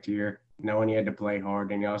contract year, knowing he had to play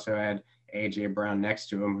hard. And he also had A.J. Brown next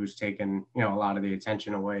to him, who's taken, a lot of the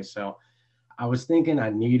attention away. So I was thinking I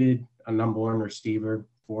needed a number 1 receiver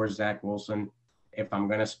for Zach Wilson. If I'm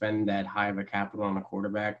going to spend that high of a capital on a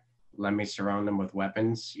quarterback, let me surround him with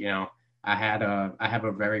weapons. I have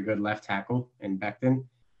a very good left tackle in Becton.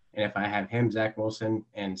 And if I have him, Zach Wilson,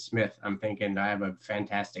 and Smith, I'm thinking I have a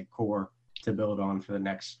fantastic core to build on for the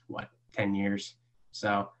next, 10 years.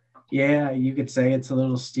 So, yeah, you could say it's a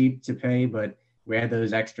little steep to pay, but we had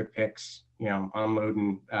those extra picks,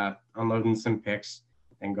 unloading some picks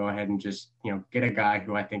and go ahead and just, get a guy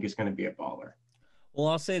who I think is going to be a baller. Well,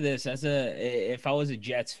 I'll say this, if I was a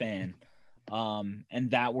Jets fan,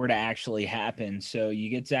 and that were to actually happen, so you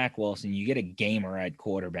get Zach Wilson, you get a gamer at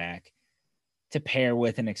quarterback to pair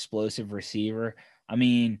with an explosive receiver. I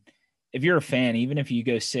mean, if you're a fan, even if you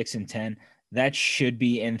go 6-10, that should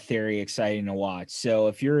be, in theory, exciting to watch. So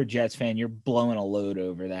if you're a Jets fan, you're blowing a load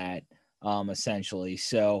over that, essentially.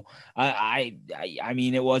 So I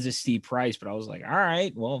mean, it was a steep price, but I was like, all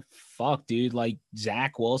right, well, fuck, dude. Like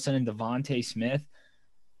Zach Wilson and Devontae Smith,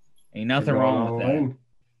 ain't nothing wrong with that.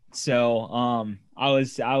 So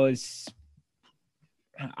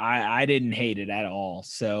I didn't hate it at all.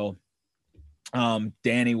 So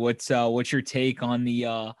Danny, what's your take on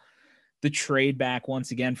the trade back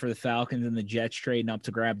once again for the Falcons and the Jets trading up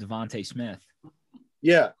to grab Devontae Smith?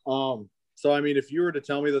 Yeah. So, I mean, if you were to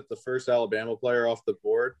tell me that the first Alabama player off the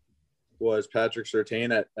board was Patrick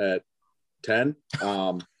Surtain at 10,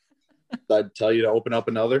 I'd tell you to open up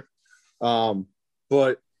another.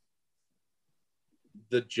 But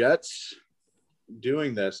the Jets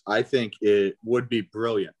doing this, I think it would be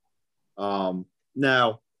brilliant.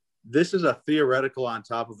 Now, this is a theoretical on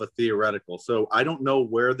top of a theoretical. So I don't know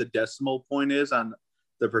where the decimal point is on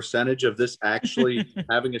the percentage of this actually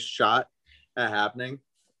having a shot at happening,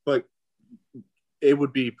 but it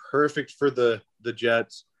would be perfect for the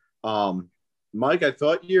Jets. Mike, I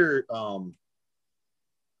thought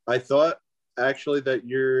actually that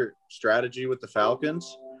your strategy with the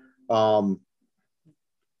Falcons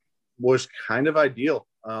was kind of ideal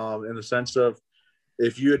in the sense of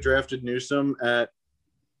if you had drafted Newsome at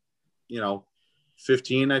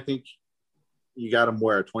 15, I think you got him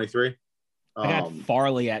where, 23? I got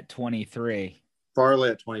Farley at 23. Farley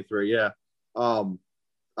at 23, yeah.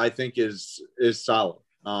 I think is solid.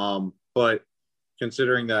 But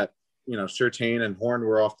considering that, Surtain and Horn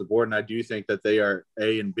were off the board, and I do think that they are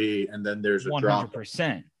A and B, and then there's a 100%. Drop.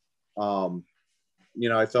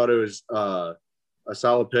 I thought it was a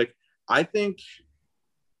solid pick. I think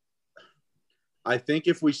I think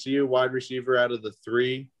if we see a wide receiver out of the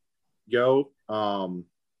three go, and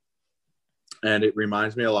it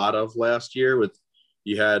reminds me a lot of last year with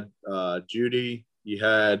you had Judy, you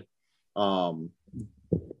had CeeDee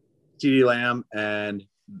Lamb, and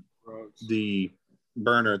the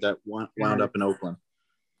burner that wound up in Oakland.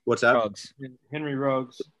 What's that? Ruggs. Henry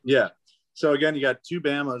Ruggs. Yeah. So again, you got two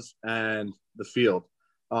Bamas and the field.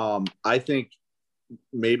 I think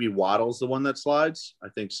maybe Waddle's the one that slides. I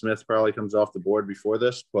think Smith probably comes off the board before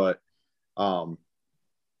this, but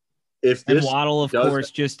if this and Waddle, of course,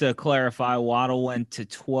 just to clarify, Waddle went to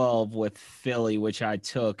 12 with Philly, which I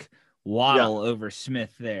took Waddle over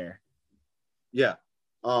Smith there. Yeah.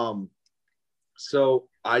 So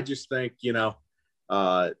I just think,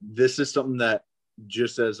 this is something that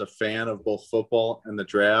just as a fan of both football and the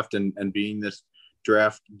draft and being this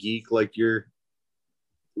draft geek like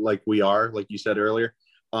we are, like you said earlier,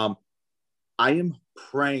 I am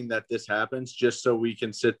praying that this happens just so we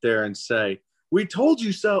can sit there and say, we told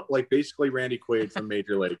you so, like basically Randy Quaid from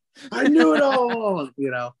Major League. I knew it all,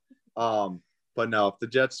 But no, if the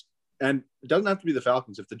Jets, and it doesn't have to be the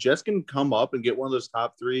Falcons, if the Jets can come up and get one of those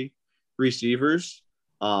top three receivers,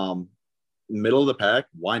 middle of the pack,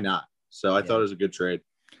 why not? So I thought it was a good trade.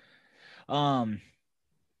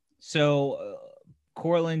 So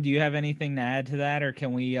Cortland, do you have anything to add to that, or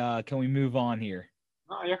can we move on here?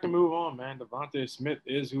 No, you can move on, man. Devontae Smith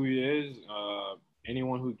is who he is.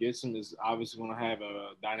 Anyone who gets him is obviously going to have a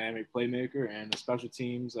dynamic playmaker and a special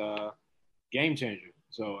teams game changer.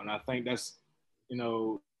 So, and I think that's,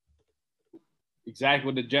 exactly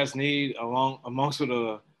what the Jets need amongst with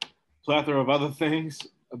a plethora of other things.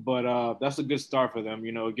 But that's a good start for them.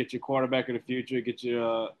 Get your quarterback of the future, get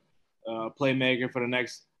your playmaker for the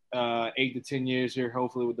next 8 to 10 years here,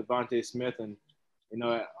 hopefully with Devontae Smith. And,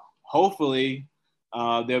 hopefully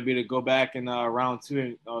they'll be able to go back in round 2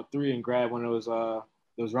 and 3 and grab one of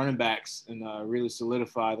those running backs and really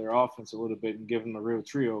solidify their offense a little bit and give them a real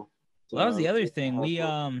trio. Well, that was the other thing. We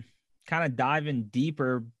kind of diving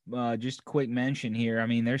deeper, just quick mention here. I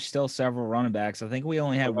mean, there's still several running backs. I think we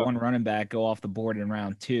only had one running back go off the board in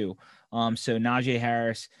round 2. So Najee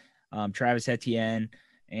Harris, Travis Etienne,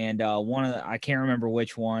 and I can't remember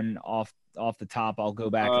which one off the top. I'll go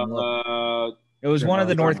back and look. It was one of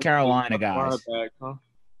the North Carolina guys. It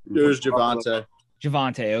was Javonte.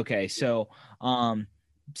 Javonte. Okay. So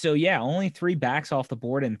yeah, only 3 backs off the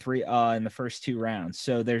board in the first 2 rounds.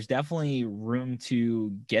 So there's definitely room to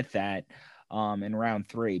get that in round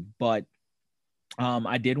 3. But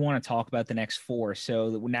I did want to talk about the next 4.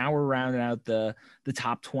 So now we're rounding out the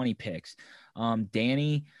top 20 picks.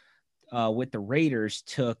 Danny with the Raiders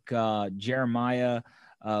took Jeremiah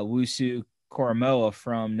Wusu Koromoa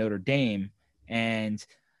from Notre Dame. And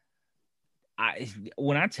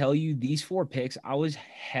when I tell you these 4 picks, I was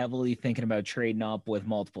heavily thinking about trading up with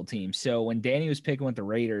multiple teams. So when Danny was picking with the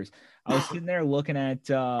Raiders, I was sitting there looking at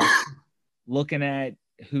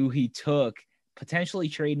who he took, potentially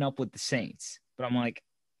trading up with the Saints. But I'm like,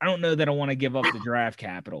 I don't know that I want to give up the draft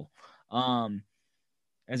capital.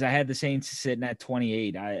 As I had the Saints sitting at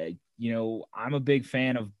 28, I'm a big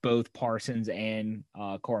fan of both Parsons and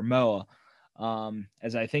Koromoa.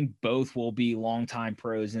 As I think both will be longtime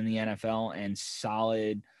pros in the NFL and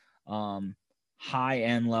solid,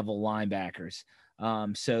 high-end level linebackers.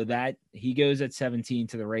 So that he goes at 17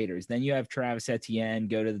 to the Raiders. Then you have Travis Etienne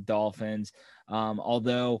go to the Dolphins.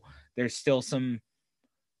 Although there's still some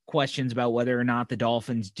questions about whether or not the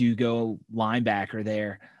Dolphins do go linebacker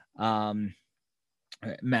there.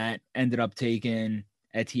 Matt ended up taking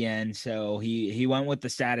Etienne. So he went with the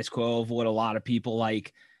status quo of what a lot of people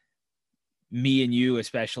like me and you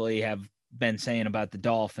especially have been saying about the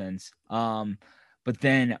Dolphins. But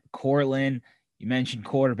then Cortland, you mentioned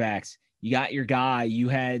quarterbacks. You got your guy.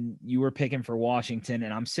 You were picking for Washington,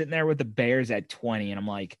 and I'm sitting there with the Bears at 20, and I'm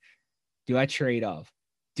like, do I trade up?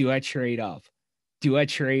 Do I trade up? Do I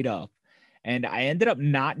trade up? And I ended up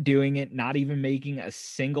not doing it, not even making a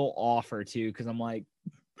single offer to, because I'm like,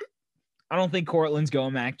 I don't think Cortland's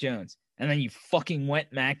going Mac Jones. And then you fucking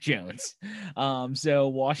went Mac Jones. So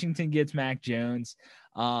Washington gets Mac Jones,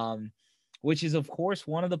 which is, of course,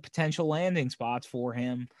 one of the potential landing spots for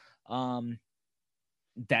him.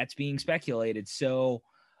 That's being speculated. So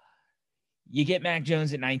you get Mac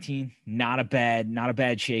Jones at 19. Not a bad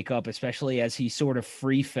shakeup, especially as he sort of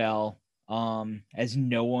free fell as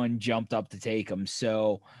no one jumped up to take him.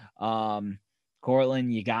 So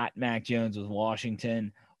Cortland, you got Mac Jones with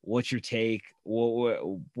Washington. What's your take?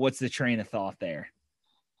 What's the train of thought there?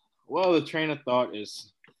 Well, the train of thought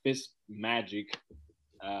is Fitz Magic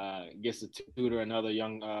gets to tutor another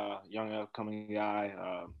young upcoming guy.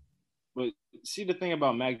 But see, the thing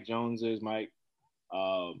about Mac Jones is, Mike,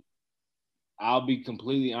 I'll be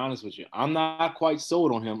completely honest with you. I'm not quite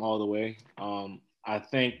sold on him all the way. I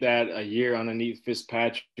think that a year underneath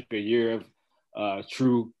Fitzpatrick, a year of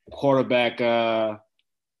true quarterback, a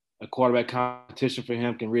quarterback competition for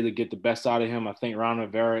him can really get the best out of him. I think Ron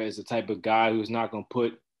Rivera is the type of guy who's not going to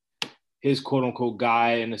put his quote unquote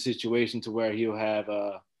guy in a situation to where he'll have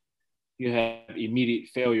immediate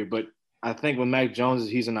failure. But I think with Mac Jones,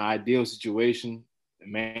 he's in an ideal situation,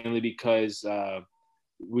 mainly because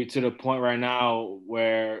we're to the point right now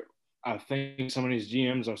where I think some of these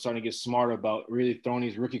GMs are starting to get smarter about really throwing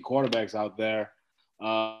these rookie quarterbacks out there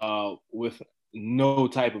with no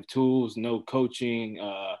type of tools, no coaching,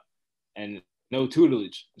 and no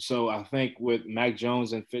tutelage. So I think with Mac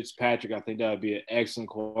Jones and Fitzpatrick, I think that would be an excellent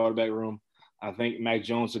quarterback room. I think Mac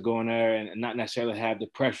Jones will go in there and not necessarily have the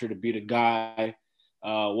pressure to be the guy.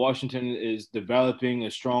 Washington is developing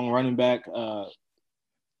a strong running back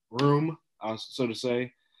room, so to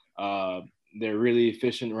say. They're really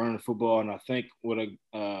efficient running the football, and I think with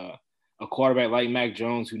a quarterback like Mac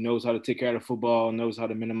Jones, who knows how to take care of the football, knows how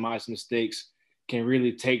to minimize mistakes, can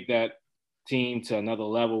really take that team to another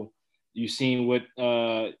level. You've seen with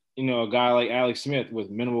a guy like Alex Smith with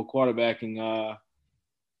minimal quarterbacking.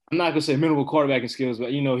 I'm not gonna say minimal quarterbacking skills,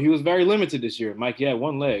 but he was very limited this year. Mike, he had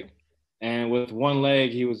one leg, and with one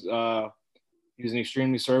leg, he was an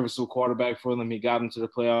extremely serviceable quarterback for them. He got them to the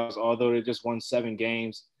playoffs, although they just won 7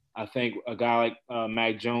 games. I think a guy like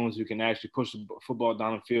Mac Jones, who can actually push the football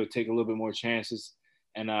down the field, take a little bit more chances,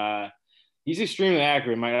 and he's extremely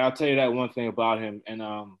accurate, Mike. I'll tell you that one thing about him, and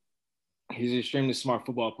he's an extremely smart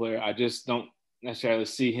football player. I just don't necessarily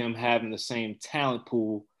see him having the same talent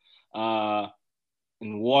pool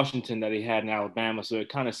in Washington that he had in Alabama, so it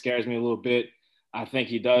kind of scares me a little bit. I think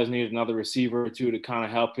he does need another receiver or two to kind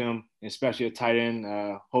of help him, especially a tight end.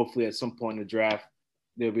 Hopefully, at some point in the draft,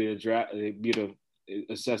 they'll be to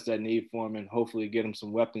assess that need for him and hopefully get him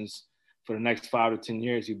some weapons for the next 5 to 10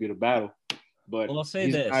 years. He'll be the battle. But I'll say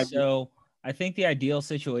this. So I think the ideal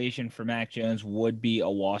situation for Mac Jones would be a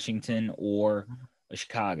Washington or a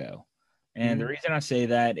Chicago. And the reason I say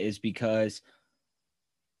that is because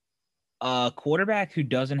a quarterback who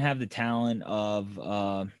doesn't have the talent of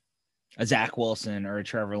a Zach Wilson or a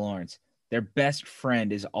Trevor Lawrence, their best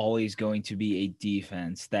friend is always going to be a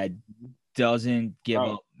defense that doesn't give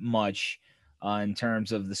up much in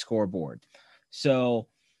terms of the scoreboard. So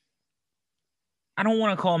I don't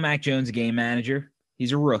want to call Mac Jones a game manager.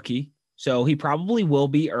 He's a rookie, so he probably will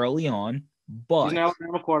be early on. But he's an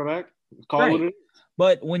Alabama quarterback. Call it.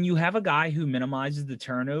 But when you have a guy who minimizes the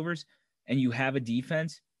turnovers and you have a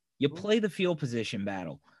defense, you play the field position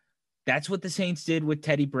battle. That's what the Saints did with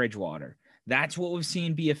Teddy Bridgewater. That's what we've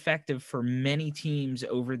seen be effective for many teams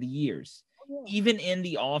over the years, even in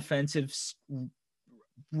the offensive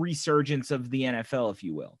resurgence of the NFL, if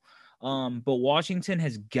you will. But Washington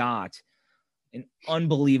has got an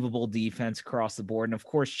unbelievable defense across the board. And of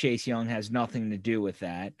course, Chase Young has nothing to do with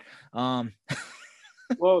that.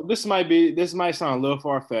 Well, this might sound a little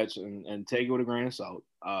far-fetched and take it with a grain of salt.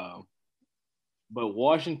 But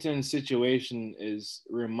Washington's situation is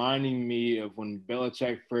reminding me of when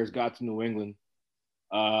Belichick first got to New England,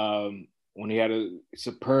 when he had a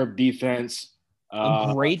superb defense.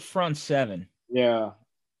 A great front seven. Yeah.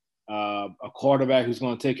 A quarterback who's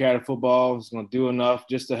going to take care of the football, who's going to do enough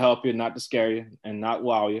just to help you, not to scare you and not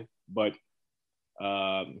wow you. But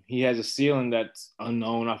he has a ceiling that's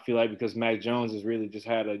unknown, I feel like, because Mac Jones has really just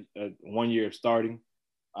had a 1 year of starting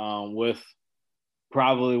with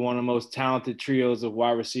probably one of the most talented trios of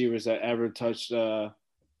wide receivers that ever touched the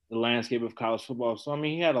landscape of college football. So, I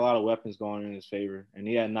mean, he had a lot of weapons going in his favor, and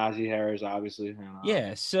he had Najee Harris, obviously.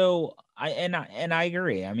 Yeah. So I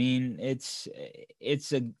agree. I mean, it's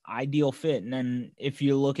an ideal fit. And then if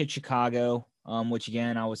you look at Chicago, which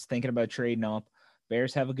again, I was thinking about trading up,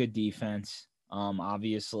 Bears have a good defense,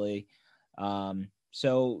 obviously.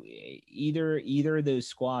 So either of those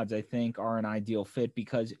squads, I think, are an ideal fit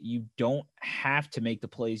because you don't have to make the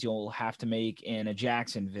plays you'll have to make in a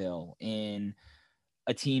Jacksonville, in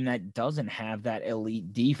a team that doesn't have that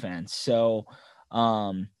elite defense. So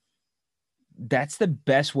that's the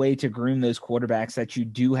best way to groom those quarterbacks that you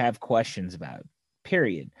do have questions about,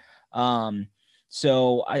 period.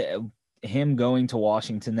 So him going to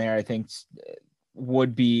Washington there, I think,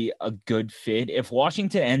 would be a good fit. If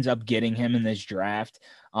Washington ends up getting him in this draft,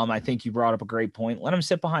 I think you brought up a great point. Let him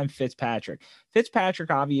sit behind Fitzpatrick.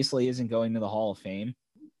 Fitzpatrick obviously isn't going to the Hall of Fame,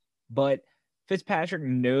 but Fitzpatrick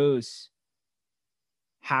knows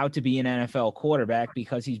how to be an NFL quarterback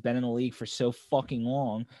because he's been in the league for so fucking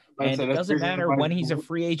long. And it doesn't matter when he's a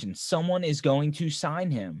free agent. Someone is going to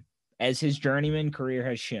sign him. as his journeyman career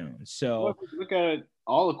has shown. So Well, if you look at it,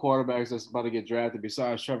 all the quarterbacks that's about to get drafted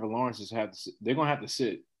besides Trevor Lawrence they're going to have to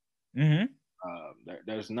sit. mhm.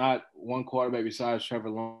 There's not one quarterback besides Trevor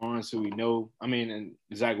Lawrence who we know. I mean, and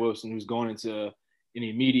Zach Wilson, who's going into an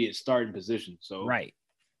immediate starting position. So Right.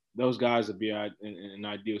 those guys would be in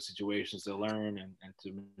ideal situations to learn and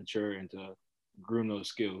to mature and to groom those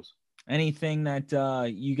skills. Anything that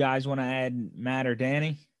you guys want to add, Matt or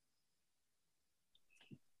Danny?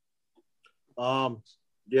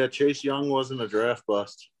 Yeah, Chase Young wasn't a draft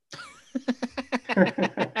bust.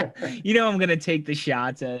 You know, I'm going to take the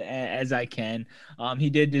shots as I can. He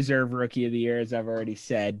did deserve Rookie of the Year, as I've already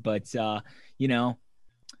said, but, you know,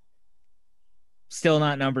 still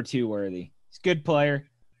not number 2 worthy. He's a good player.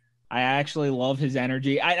 I actually love his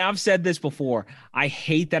energy. I've said this before. I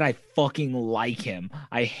hate that I fucking like him.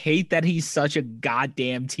 I hate that he's such a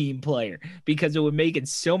goddamn team player because it would make it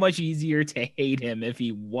so much easier to hate him if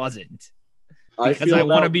he wasn't. Because I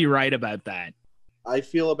want to be right about that. I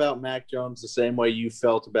feel about Mac Jones the same way you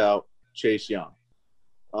felt about Chase Young.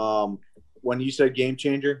 When you said game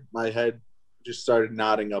changer, my head just started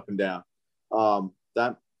nodding up and down.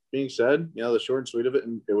 That being said, you know, the short and sweet of it,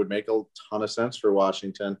 it would make a ton of sense for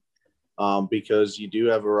Washington because you do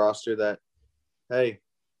have a roster that, hey,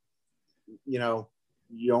 you know,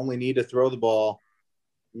 you only need to throw the ball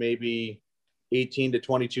maybe 18 to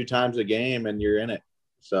 22 times a game and you're in it.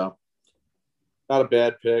 So not a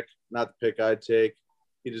bad pick. Not the pick I'd take.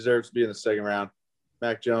 He deserves to be in the second round.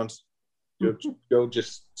 Mac Jones, go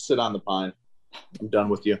just sit on the pine. I'm done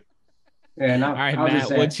with you. Yeah, all right,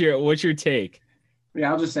 Matt, what's your take? Yeah,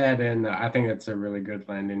 I'll just add in, I think it's a really good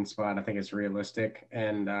landing spot. I think it's realistic.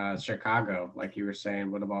 And Chicago, like you were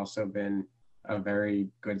saying, would have also been a very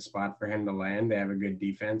good spot for him to land. They have a good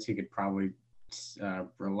defense. He could probably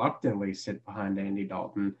reluctantly sit behind Andy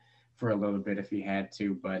Dalton for a little bit if he had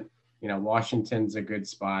to. But, you know, Washington's a good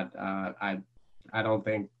spot. I don't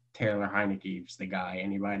think Taylor Heineke's the guy,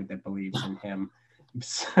 anybody that believes in him.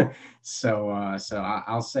 So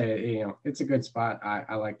I'll say, you know, it's a good spot.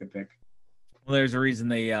 I like the pick. Well, there's a reason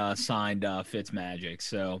they signed Fitzmagic.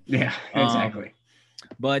 So yeah, exactly.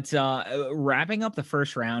 But wrapping up the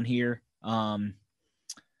first round here, I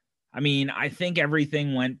mean, I think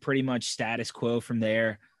everything went pretty much status quo from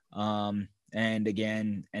there. And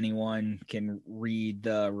again, anyone can read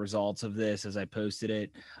the results of this as I posted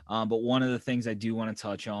it. But one of the things I do want to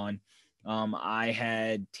touch on, I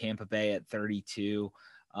had Tampa Bay at 32.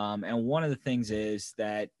 And one of the things is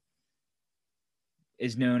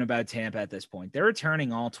known about Tampa at this point. They're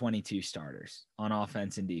returning all 22 starters on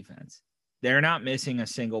offense and defense. They're not missing a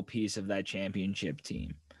single piece of that championship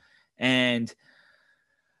team. And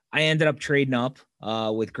I ended up trading up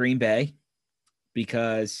with Green Bay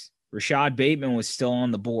because Rashad Bateman was still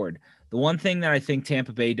on the board. The one thing that I think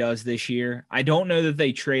Tampa Bay does this year, I don't know that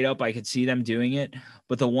they trade up. I could see them doing it.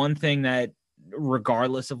 But the one thing that,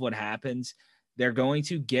 regardless of what happens, they're going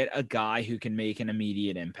to get a guy who can make an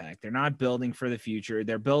immediate impact. They're not building for the future.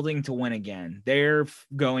 They're building to win again. They're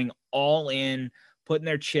going all in, putting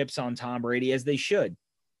their chips on Tom Brady as they should.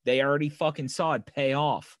 They already fucking saw it pay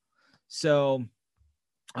off. So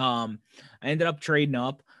I ended up trading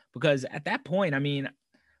up because at that point, I mean,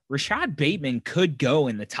 Rashad Bateman could go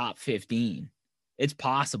in the top 15. It's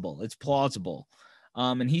possible. It's plausible.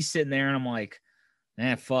 And he's sitting there and I'm like,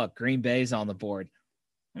 fuck, Green Bay's on the board.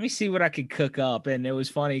 Let me see what I could cook up. And it was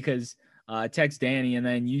funny because I text Danny and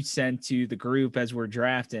then you sent to the group as we're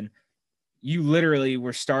drafting. You literally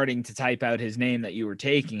were starting to type out his name that you were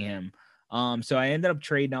taking him. So I ended up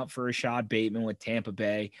trading up for Rashad Bateman with Tampa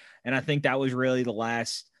Bay. And I think that was really the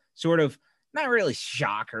last sort of, not really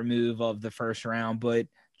shocker move of the first round, but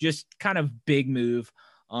just kind of big move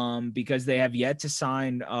because they have yet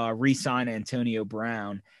to re-sign Antonio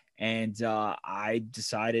Brown. And I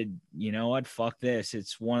decided, you know what, fuck this.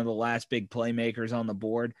 It's one of the last big playmakers on the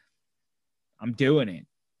board. I'm doing it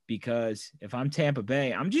because if I'm Tampa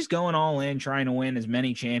Bay, I'm just going all in, trying to win as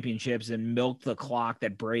many championships and milk the clock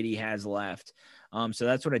that Brady has left. So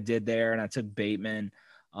that's what I did there. And I took Bateman.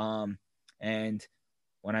 And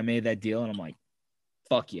when I made that deal, and I'm like,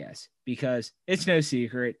 fuck yes, because it's no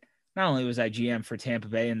secret. Not only was I GM for Tampa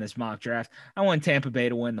Bay in this mock draft, I want Tampa Bay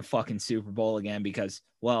to win the fucking Super Bowl again because,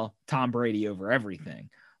 well, Tom Brady over everything.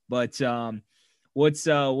 But what's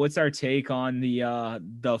our take on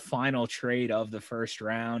the final trade of the first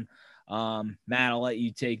round? Matt, I'll let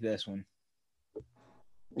you take this one.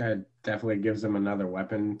 It definitely gives them another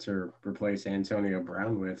weapon to replace Antonio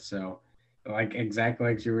Brown with. So, like exactly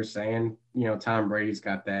like you were saying, you know, Tom Brady's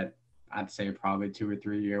got that, I'd say probably 2 or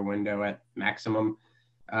 3 year window at maximum.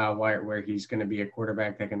 where he's going to be a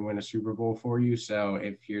quarterback that can win a Super Bowl for you. So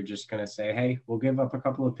if you're just going to say, hey, we'll give up a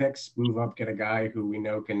couple of picks, move up, get a guy who we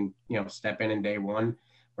know can, step in day one,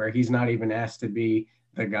 where he's not even asked to be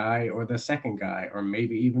the guy or the second guy or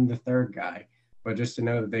maybe even the third guy, but just to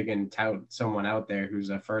know that they can tout someone out there who's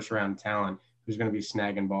a first-round talent who's going to be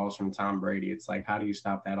snagging balls from Tom Brady. It's like, how do you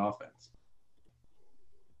stop that offense?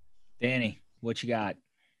 Danny, what you got?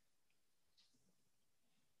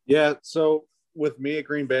 Yeah, so with me at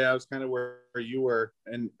Green Bay, I was kind of where you were,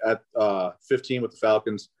 and at 15 with the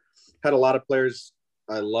Falcons, had a lot of players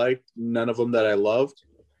I liked, none of them that I loved.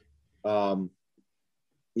 I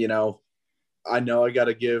know I got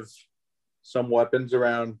to give some weapons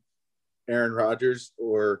around Aaron Rodgers,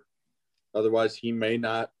 or otherwise he may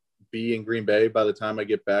not be in Green Bay by the time I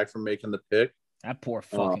get back from making the pick. That poor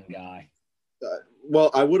fucking guy.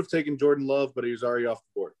 Well, I would have taken Jordan Love, but he was already off the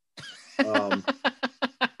board.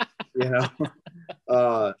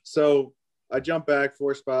 So I jump back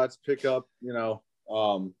 4 spots, pick up, a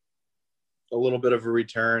little bit of a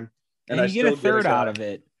return. And you get a third out of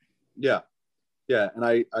it. Yeah. Yeah. And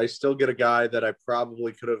I still get a guy that I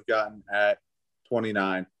probably could have gotten at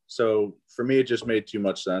 29. So for me, it just made too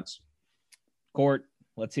much sense. Court,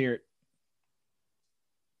 let's hear it.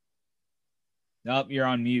 Nope, you're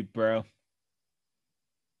on mute, bro.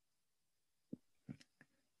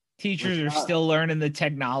 Teachers are still learning the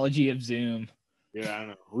technology of Zoom. Yeah, I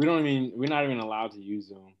know. We're not even allowed to use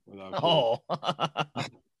Zoom without. Oh.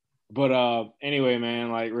 But anyway,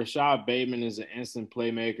 man, like Rashad Bateman is an instant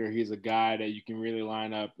playmaker. He's a guy that you can really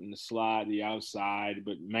line up in the slot, the outside,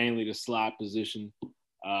 but mainly the slot position.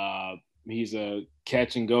 He's a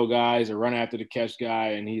catch and go guy. He's a run after the catch guy,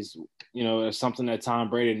 and he's, something that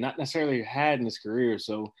Tom Brady not necessarily had in his career.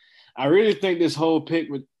 So I really think this whole pick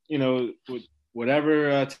with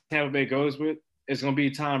whatever Tampa Bay goes with, it's going to be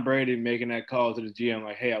Tom Brady making that call to the GM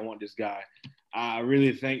like, hey, I want this guy. I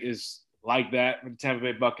really think it's like that with the Tampa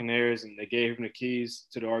Bay Buccaneers, and they gave him the keys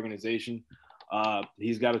to the organization.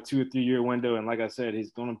 He's got a 2 or 3 year window, and like I said,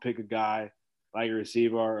 he's going to pick a guy like a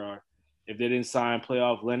receiver, or if they didn't sign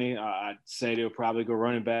playoff Lenny, I'd say they'll probably go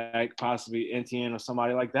running back, possibly Etienne or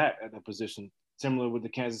somebody like that at that position, similar with the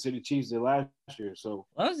Kansas City Chiefs did last year. So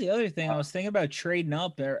that was the other thing. I was thinking about trading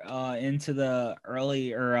up into the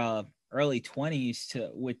early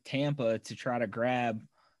 20s with Tampa to try to grab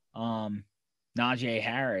Najee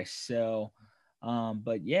Harris. So,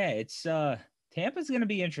 but yeah, it's Tampa's going to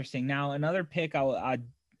be interesting. Now, another pick I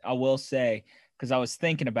will say, because I was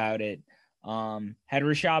thinking about it, had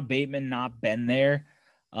Rashad Bateman not been there,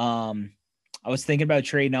 I was thinking about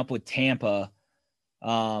trading up with Tampa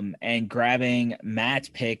and grabbing Matt's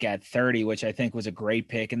pick at 30, which I think was a great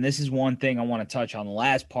pick. And this is one thing I want to touch on. The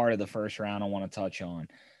last part of the first round I want to touch on.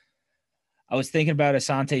 I was thinking about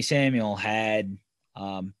Asante Samuel had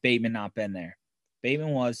Bateman not been there. Bateman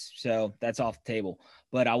was, so that's off the table.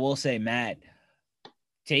 But I will say, Matt,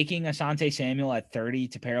 taking Asante Samuel at 30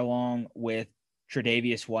 to pair along with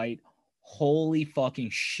Tre'Davious White, holy fucking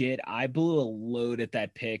shit. I blew a load at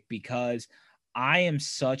that pick because I am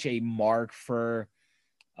such a mark for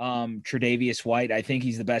Tre'Davious White. I think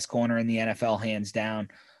he's the best corner in the NFL, hands down.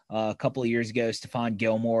 A couple of years ago, Stephon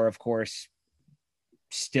Gilmore, of course,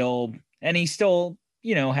 he still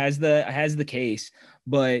has the case,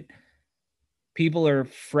 but people are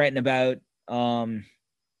fretting about Stephon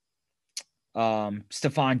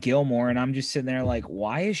Gilmore, and I'm just sitting there like,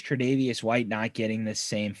 why is Tre'Davious White not getting this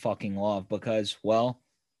same fucking love? Because, well,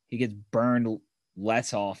 he gets burned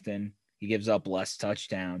less often. He gives up less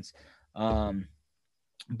touchdowns.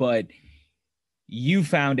 But you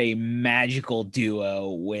found a magical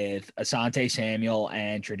duo with Asante Samuel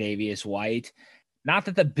and Tre'Davious White. Not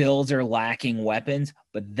that the Bills are lacking weapons,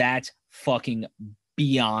 but that's fucking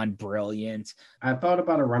beyond brilliant. I thought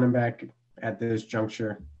about a running back at this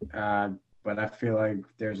juncture, but I feel like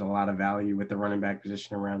there's a lot of value with the running back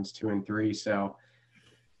position in rounds 2 and 3. So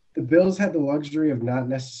the Bills had the luxury of not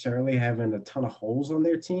necessarily having a ton of holes on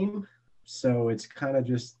their team. So it's kind of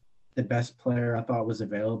just the best player I thought was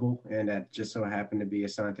available, and that just so happened to be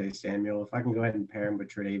Asante Samuel. If I can go ahead and pair him with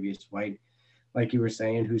Tre'Davious White, like you were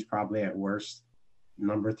saying, who's probably at worst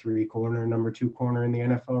number 3 corner, number 2 corner in the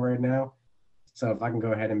NFL right now. So if I can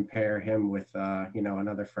go ahead and pair him with,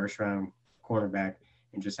 another first-round cornerback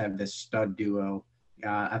and just have this stud duo.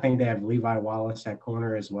 I think they have Levi Wallace at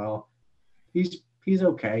corner as well. He's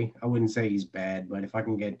okay. I wouldn't say he's bad, but if I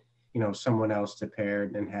can get, someone else to pair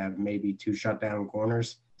and have maybe 2 shutdown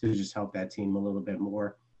corners to just help that team a little bit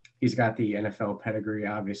more. He's got the NFL pedigree,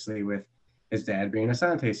 obviously, with his dad being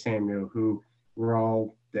Asante Samuel, who we're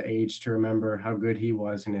all the age to remember how good he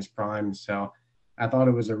was in his prime. So I thought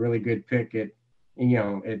it was a really good pick. It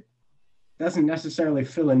It doesn't necessarily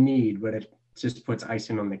fill a need, but it just puts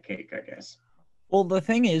icing on the cake, I guess. Well, the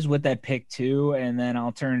thing is with that pick too, and then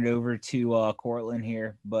I'll turn it over to Cortland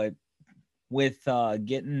here, but with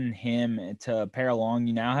getting him to pair along,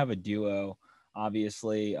 you now have a duo,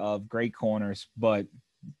 obviously, of great corners, but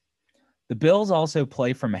the Bills also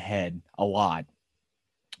play from ahead a lot.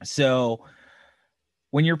 So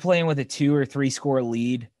when you're playing with a 2 or 3 score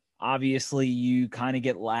lead, obviously you kind of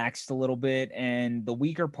get laxed a little bit, and the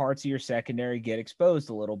weaker parts of your secondary get exposed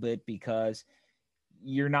a little bit because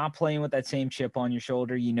you're not playing with that same chip on your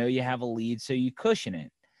shoulder. You know you have a lead, so you cushion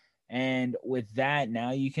it. And with that,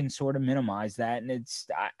 now you can sort of minimize that. And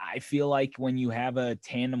I feel like when you have a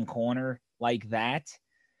tandem corner like that,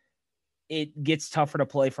 it gets tougher to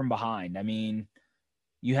play from behind. I mean,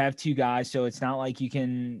 you have 2 guys, so it's not like you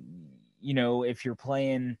can, if you're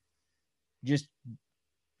playing, just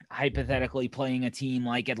hypothetically playing a team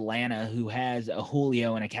like Atlanta who has a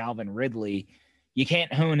Julio and a Calvin Ridley, you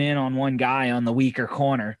can't hone in on one guy on the weaker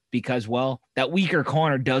corner because, well, that weaker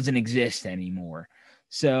corner doesn't exist anymore.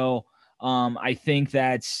 So I think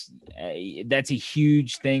that's a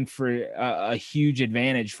huge thing for a huge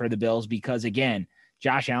advantage for the Bills because, again,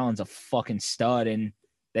 Josh Allen's a fucking stud, and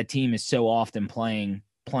that team is so often playing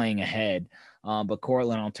ahead. But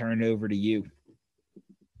Cortland, I'll turn it over to you.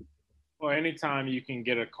 Well, anytime you can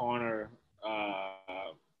get a corner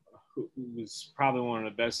who's probably one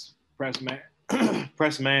of the best press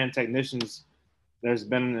man technicians there's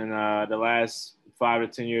been in the last 5 to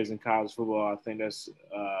 10 years in college football, I think that's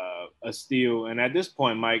a steal. And at this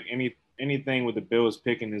point, Mike, anything with the Bills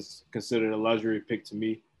picking is considered a luxury pick to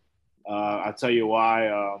me. I'll tell you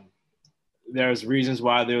why. There's reasons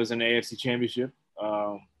why there was an AFC championship.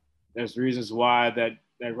 There's reasons why that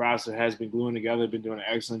roster has been gluing together, been doing an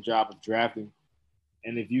excellent job of drafting.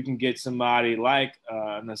 And if you can get somebody like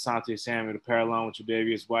Asante Samuel to pair along with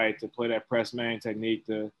Tre'Davious White to play that press man technique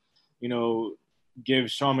to,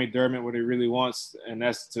 give Sean McDermott what he really wants, and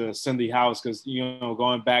that's to send the house because,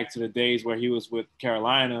 going back to the days where he was with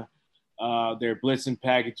Carolina, their blitzing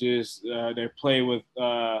packages, their play with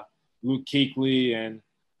Luke Kuechly and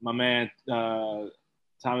my man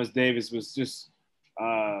Thomas Davis was just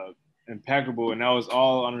impeccable, and that was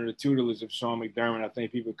all under the tutelage of Sean McDermott. I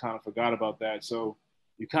think people kind of forgot about that. So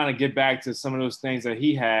you kind of get back to some of those things that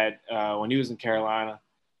he had when he was in Carolina,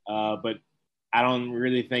 but I don't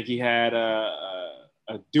really think he had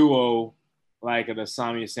a duo like a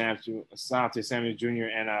Asante Samuel Jr.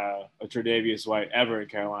 and a Tre'Davious White ever in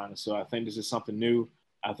Carolina. So I think this is something new.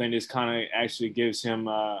 I think this kind of actually gives him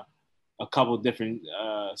a couple of different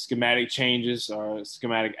schematic changes or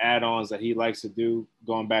schematic add-ons that he likes to do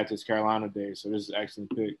going back to his Carolina days. So this is an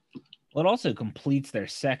excellent pick. Well, it also completes their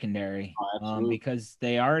secondary because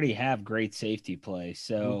they already have great safety play.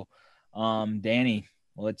 So, Danny,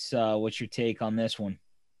 what's your take on this one?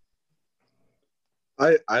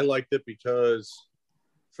 I liked it because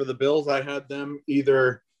for the Bills, I had them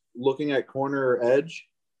either looking at corner or edge,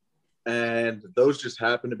 and those just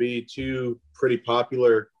happen to be 2 pretty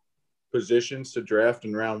popular positions to draft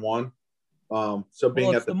in round 1. So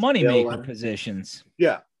being at the moneymaker positions.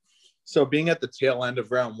 Yeah. So being at the tail end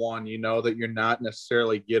of round 1, you know that you're not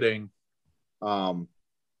necessarily getting, player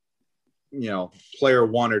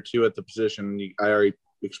 1 or 2 at the position. I already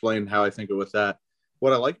explained how I think it with that.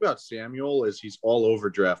 What I like about Samuel is he's all over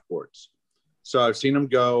draft boards. So I've seen him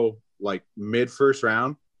go like mid first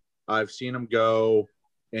round. I've seen him go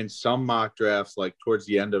in some mock drafts like towards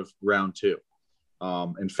the end of round 2.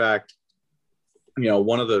 In fact,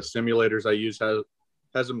 one of the simulators I use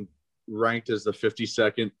has him ranked as the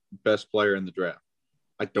 52nd best player in the draft.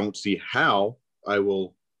 I don't see how. I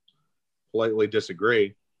will politely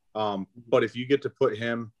disagree. But if you get to put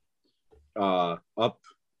him up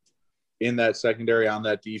in that secondary on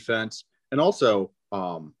that defense and also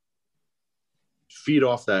feed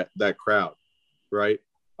off that crowd, right?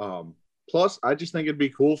 Plus, I just think it'd be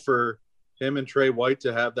cool for him and Trey White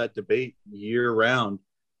to have that debate year round,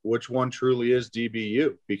 which one truly is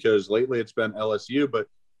DBU, because lately it's been LSU, but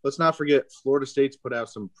let's not forget Florida State's put out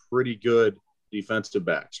some pretty good defensive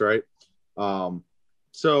backs, right?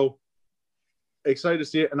 So excited to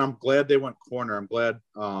see it, and I'm glad they went corner. I'm glad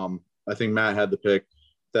I think Matt had the pick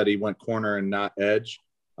that he went corner and not edge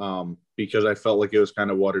because I felt like it was kind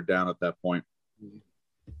of watered down at that point.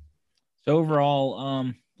 So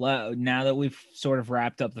overall, now that we've sort of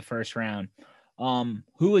wrapped up the first round,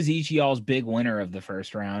 who was each of y'all's big winner of the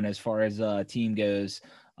first round as far as team goes?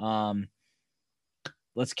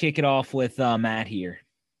 Let's kick it off with Matt here.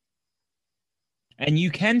 And you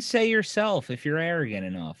can say yourself if you're arrogant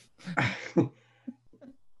enough.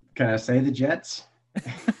 Can I say the Jets?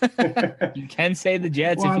 You can say the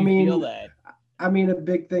Jets Well, if you feel that. I mean, a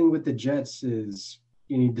big thing with the Jets is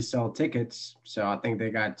you need to sell tickets. So I think they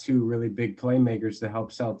got two really big playmakers to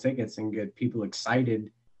help sell tickets and get people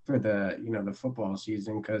excited for the football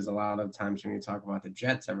season. Because a lot of times when you talk about the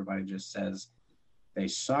Jets, everybody just says they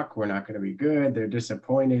suck. We're not going to be good. They're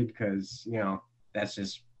disappointed because that's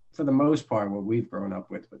just for the most part what we've grown up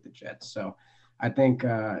with the Jets. So I think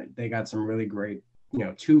they got some really great,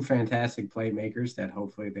 two fantastic playmakers that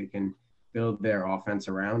hopefully they can build their offense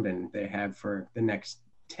around, and they have for the next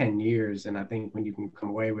 10 years. And I think when you can come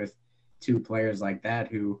away with two players like that,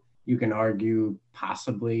 who you can argue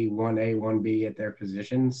possibly 1A, 1B at their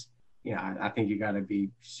positions, I think you got to be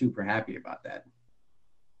super happy about that.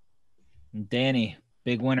 Danny,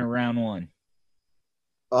 big winner round one.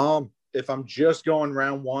 If I'm just going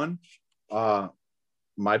round one,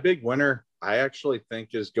 my big winner, I actually think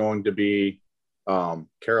is going to be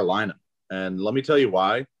Carolina. And let me tell you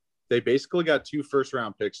why. They basically got 2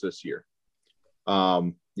 first-round picks this year.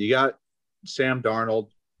 You got Sam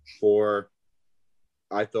Darnold for,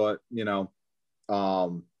 I thought,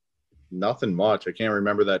 nothing much. I can't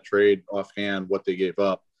remember that trade offhand, what they gave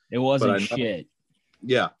up. It wasn't shit.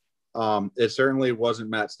 Yeah. It certainly wasn't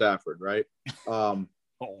Matt Stafford, right? So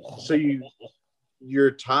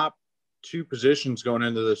your top 2 positions going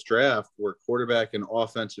into this draft were quarterback and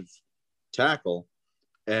offensive tackle.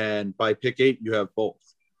 And by pick 8, you have both.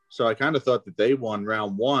 So I kind of thought that they won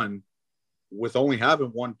round one with only having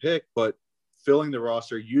 1 pick, but filling the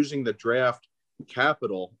roster, using the draft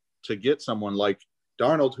capital to get someone like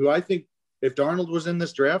Darnold, who I think if Darnold was in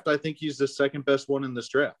this draft, I think he's the second best one in this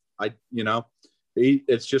draft.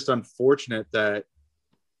 It's just unfortunate that,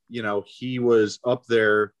 he was up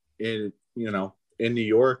there in New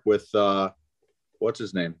York with, what's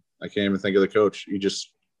his name? I can't even think of the coach. He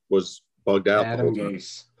just was bugged out. Adam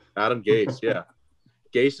Gase. Adam Gase, yeah.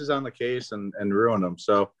 Gase is on the case and ruined him.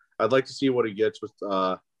 So I'd like to see what he gets with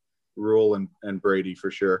Rule and Brady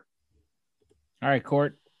for sure. All right,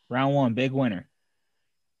 Court, round one, big winner.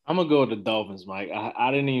 I'm going to go with the Dolphins, Mike.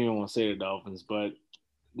 I didn't even want to say the Dolphins, but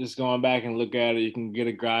just going back and look at it, you can get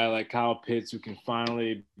a guy like Kyle Pitts who can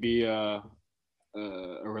finally be a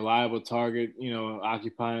reliable target,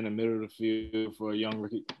 occupying the middle of the field for a young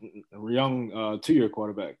 2-year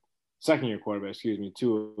quarterback, second-year quarterback,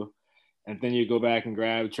 Tua. And then you go back and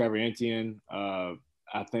grab Trevor Etienne.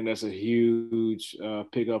 I think that's a huge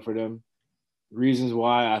pickup for them. Reasons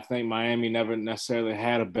why I think Miami never necessarily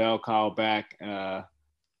had a bell cow back in a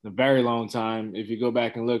very long time. If you go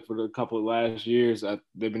back and look for the couple of last years,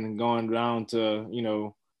 they've been going down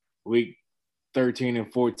to, week 13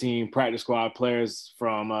 and 14 practice squad players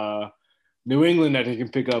from New England that they can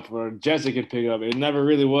pick up or Jets they can pick up. It never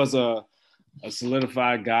really was a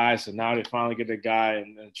solidified guy. So now they finally get the guy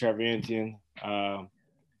in Trevor Etienne.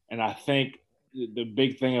 And I think the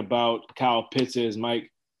big thing about Kyle Pitts is,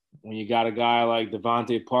 Mike, when you got a guy like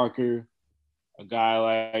Devontae Parker, a guy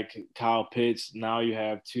like Kyle Pitts, now you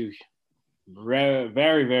have 2 very,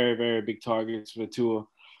 very, very, very big targets for Tua.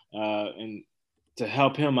 And to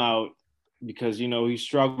help him out, because, he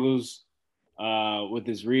struggles with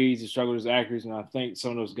his reads, he struggles with his accuracy, and I think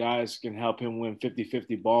some of those guys can help him win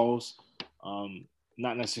 50-50 balls.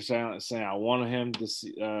 Not necessarily saying I wanted him to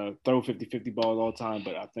throw 50-50 balls all the time,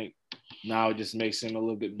 but I think now it just makes him a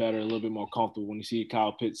little bit better, a little bit more comfortable when you see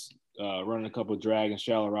Kyle Pitts running a couple of drag and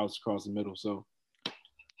shallow routes across the middle. So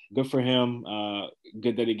good for him.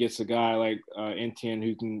 Good that he gets a guy like Etienne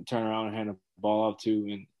who can turn around and hand the ball off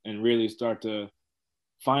to and really start to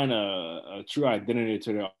find a true identity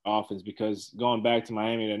to their offense, because going back to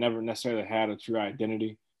Miami, they never necessarily had a true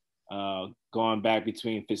identity. Going back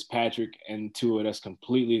between Fitzpatrick and Tua, that's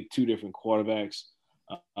completely 2 different quarterbacks.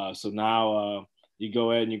 So now you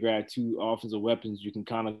go ahead and you grab 2 offensive weapons. You can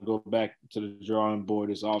kind of go back to the drawing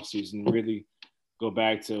board this offseason and really go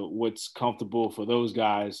back to what's comfortable for those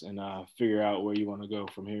guys and figure out where you want to go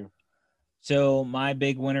from here. So my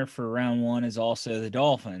big winner for round one is also the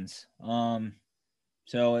Dolphins.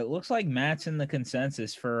 So it looks like Matt's in the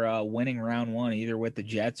consensus for winning round one, either with the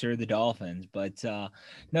Jets or the Dolphins. But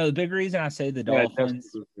no, the big reason I say the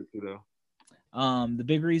Dolphins, the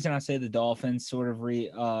big reason I say the Dolphins, sort of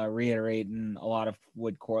reiterating a lot of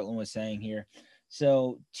what Cortland was saying here.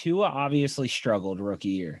 So Tua obviously struggled rookie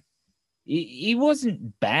year. He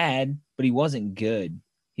wasn't bad, but he wasn't good.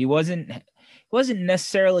 He wasn't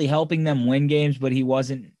necessarily helping them win games, but he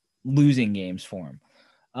wasn't losing games for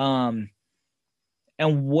him.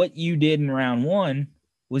 And what you did in round one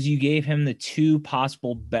was you gave him the 2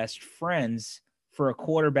 possible best friends for a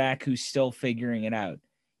quarterback who's still figuring it out.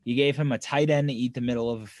 You gave him a tight end to eat the middle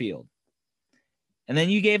of a field. And then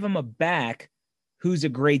you gave him a back who's a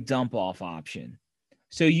great dump off option.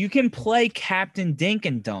 So you can play Captain Dink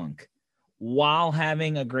and Dunk while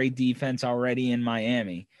having a great defense already in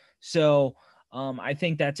Miami. So I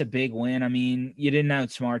think that's a big win. I mean, you didn't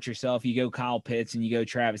outsmart yourself. You go Kyle Pitts and you go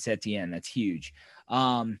Travis Etienne. That's huge.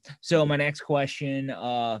 So my next question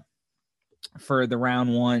for the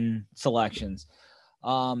round one selections,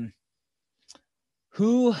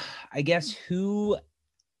 who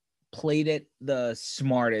played it the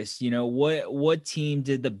smartest? You know, what team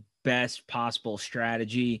did the best possible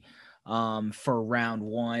strategy for round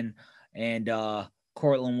one? And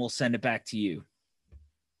Cortland, we'll send it back to you.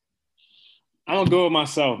 I'm gonna go with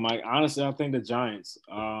myself, Mike. Honestly, I think the Giants.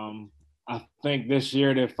 I think this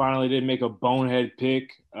year they finally did make a bonehead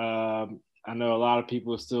pick. I know a lot of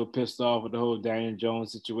people are still pissed off with the whole Daniel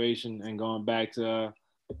Jones situation and going back to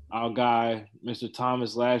our guy, Mr.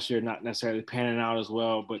 Thomas, last year, not necessarily panning out as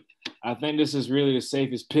well. But I think this is really the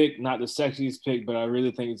safest pick, not the sexiest pick, but I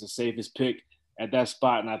really think it's the safest pick at that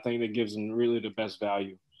spot, and I think that gives them really the best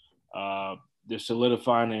value. They're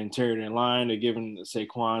solidifying the interior line. They're giving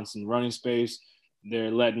Saquon some running space.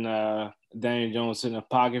 They're letting Daniel Jones sit in the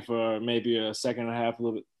pocket for maybe a second and a half, a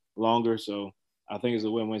little bit longer. So I think it's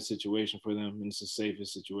a win-win situation for them, and it's the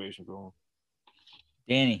safest situation for them.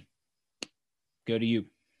 Danny, go to you.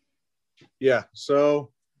 Yeah,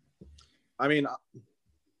 so, I mean,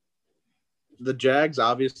 the Jags,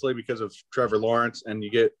 obviously, because of Trevor Lawrence, and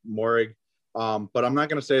you get Morig. But I'm not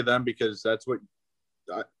going to say them because that's what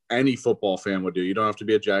any football fan would do. You don't have to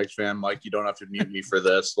be a Jags fan, Mike. You don't have to mute me for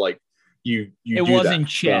this. Like, you it do wasn't that.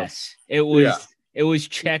 chess. So, it was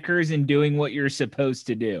checkers and doing what you're supposed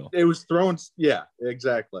to do. It was throwing. Yeah,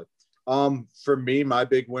 exactly. For me, my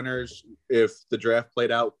big winners, if the draft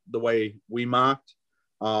played out the way we mocked,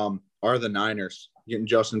 are the Niners. Getting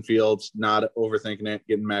Justin Fields, not overthinking it,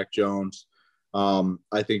 getting Mac Jones.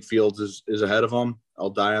 I think Fields is ahead of them. I'll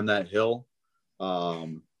die on that hill.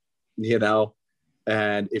 You know,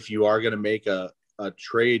 and if you are going to make a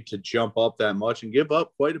trade to jump up that much and give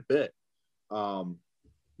up quite a bit,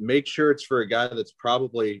 make sure it's for a guy that's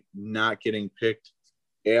probably not getting picked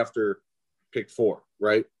after pick 4,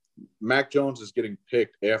 right? Mac Jones is getting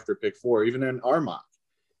picked after pick 4, even in our mock.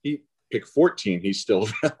 He pick 14, he's still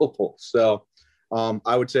available. So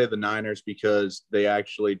I would say the Niners, because they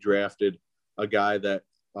actually drafted a guy that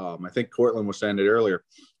I think Cortland was saying it earlier.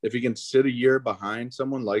 If he can sit a year behind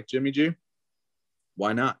someone like Jimmy G,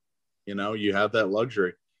 why not? You know, you have that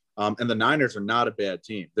luxury. And the Niners are not a bad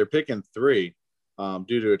team. They're picking 3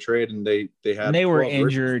 due to a trade, and they were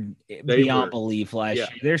injured beyond belief last year.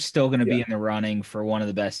 They're still going to be in the running for one of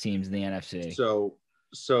the best teams in the NFC.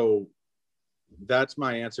 So that's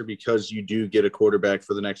my answer, because you do get a quarterback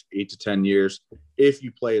for the next 8 to 10 years if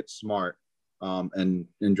you play it smart and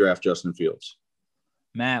draft Justin Fields.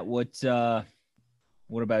 Matt, what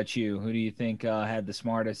about you? Who do you think had the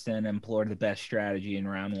smartest and employed the best strategy in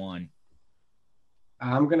round one?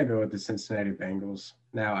 I'm going to go with the Cincinnati Bengals.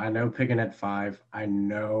 Now, I know picking at 5, I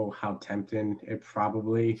know how tempting it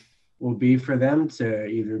probably will be for them to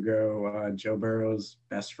either go Joe Burrow's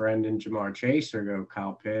best friend in Jamar Chase or go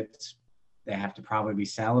Kyle Pitts. They have to probably be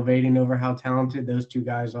salivating over how talented those two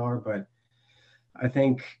guys are, but I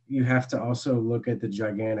think you have to also look at the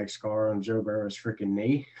gigantic scar on Joe Burrow's freaking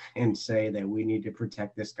knee and say that we need to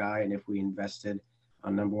protect this guy. And if we invested a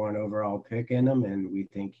number 1 overall pick in him and we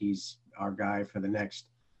think he's our guy for the next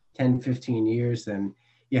 10, 15 years, then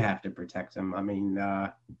you have to protect him. I mean,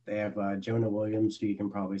 they have Jonah Williams, who you can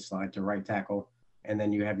probably slide to right tackle, and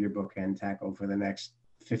then you have your bookend tackle for the next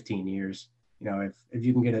 15 years. You know, if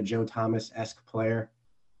you can get a Joe Thomas-esque player,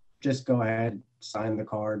 just go ahead, sign the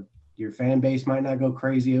card. Your fan base might not go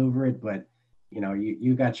crazy over it, but, you know,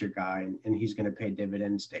 you got your guy, and he's going to pay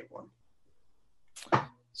dividends day one.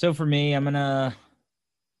 So for me, I'm not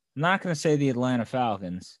going to say the Atlanta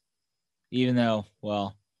Falcons, even though,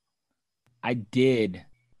 well, I did.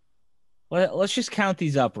 Let's just count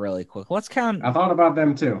these up really quick. Let's count. I thought about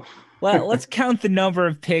them too. Let's count the number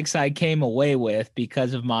of picks I came away with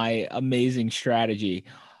because of my amazing strategy.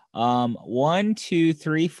 1, 2,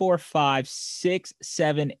 3, 4, 5, 6,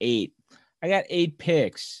 7, 8. I got 8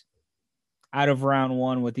 picks out of round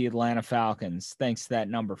one with the Atlanta Falcons, thanks to that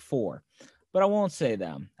number 4. But I won't say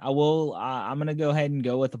them. I will. I'm going to go ahead and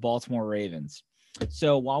go with the Baltimore Ravens.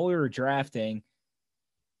 So while we were drafting,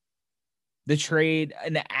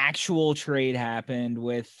 an actual trade happened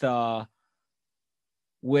with the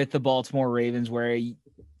Baltimore Ravens, where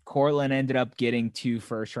Cortland ended up getting 2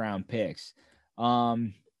 first-round picks.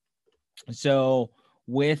 So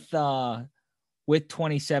with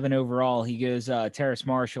 27 overall, he goes Terrace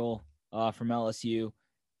Marshall from LSU,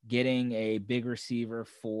 getting a big receiver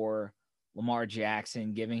for Lamar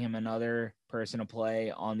Jackson, giving him another person to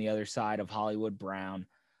play on the other side of Hollywood Brown.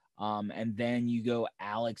 And then you go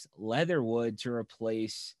Alex Leatherwood to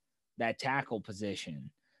replace that tackle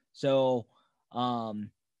position. So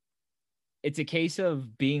it's a case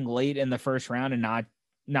of being late in the first round and not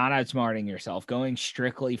outsmarting yourself, going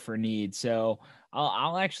strictly for need. So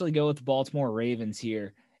I'll actually go with the Baltimore Ravens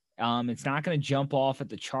here. It's not going to jump off at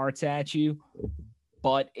the charts at you,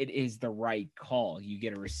 but it is the right call. You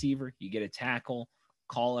get a receiver, you get a tackle,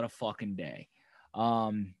 call it a fucking day.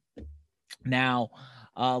 Now,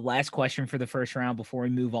 last question for the first round before we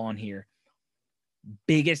move on here.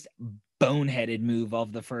 Biggest boneheaded move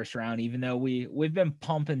of the first round, even though we've been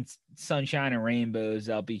pumping sunshine and rainbows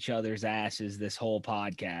up each other's asses this whole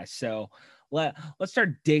podcast. So let's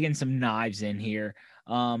start digging some knives in here.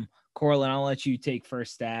 Corlin, I'll let you take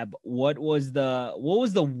first stab. What was the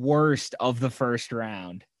worst of the first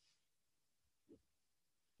round?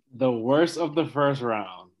 The worst of the first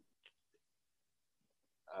round.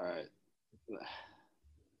 All right.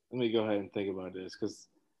 Let me go ahead and think about this, because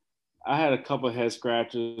I had a couple of head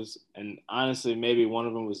scratches, and honestly, maybe one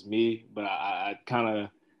of them was me, but I kind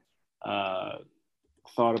of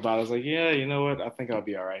thought about it. I was like, yeah, you know what? I think I'll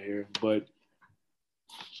be all right here. But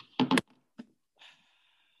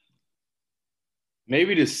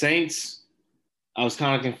maybe the Saints, I was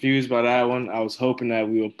kind of confused by that one. I was hoping that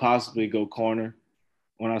we would possibly go corner.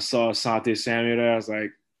 When I saw Asante Samuel there, I was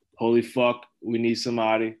like, holy fuck, we need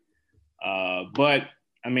somebody. But,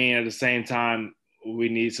 I mean, at the same time, we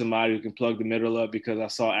need somebody who can plug the middle up, because I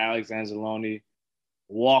saw Alex Anzalone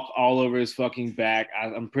walk all over his fucking back.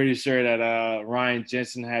 I'm pretty sure that Ryan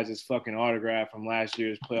Jensen has his fucking autograph from last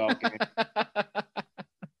year's playoff game.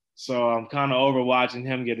 So I'm kind of over watching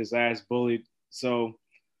him get his ass bullied. So,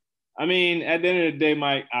 I mean, at the end of the day,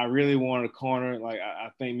 Mike, I really wanted a corner. Like,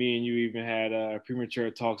 I think me and you even had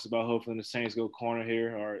premature talks about hopefully the Saints go corner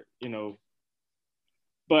here, or, you know.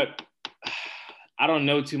 But I don't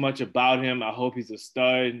know too much about him. I hope he's a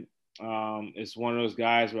stud. It's one of those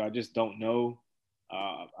guys where I just don't know.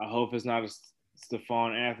 I hope it's not a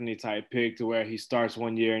Stephon Anthony type pick to where he starts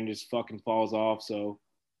one year and just fucking falls off. So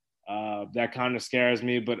that kind of scares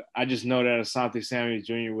me. But I just know that Asante Samuel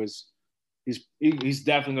Jr. he's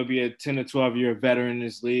definitely going to be a 10 to 12 year veteran in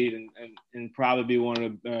this league, and probably be one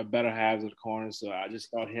of the better halves of the corner. So I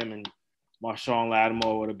just thought him and Marshawn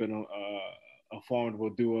Lattimore would have been a formidable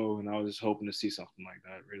duo, and I was just hoping to see something like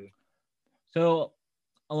that, really. So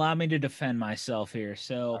allow me to defend myself here.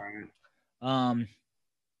 So Asante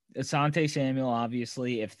Samuel,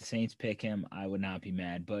 obviously, if the Saints pick him, I would not be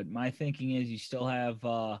mad. But my thinking is you still have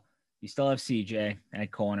CJ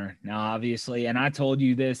at corner. Now, obviously, and I told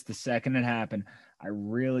you this the second it happened, I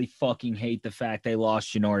really fucking hate the fact they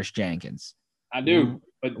lost Janoris Jenkins. I do,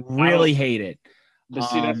 but really hate it. But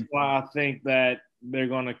see, that's why I think that they're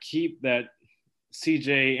going to keep that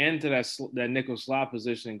CJ into that nickel slot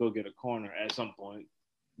position and go get a corner at some point,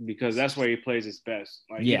 because that's where he plays his best.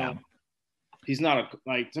 Like, yeah, he's not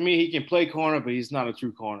to me, he can play corner, but he's not a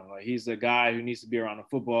true corner. Like, he's a guy who needs to be around the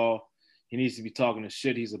football. He needs to be talking to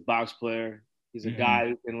shit. He's a box player. He's a guy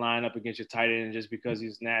who can line up against your tight end just because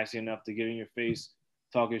he's nasty enough to get in your face,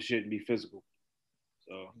 talking shit, and be physical.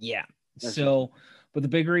 So yeah. So, but the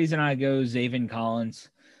big reason I go Zaven Collins,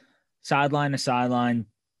 sideline to sideline,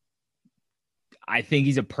 I think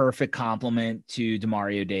he's a perfect complement to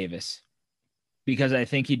Demario Davis, because I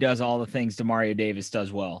think he does all the things Demario Davis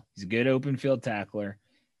does well. He's a good open field tackler,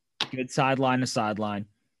 good sideline to sideline,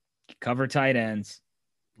 cover tight ends,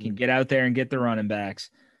 can get out there and get the running backs,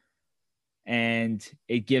 and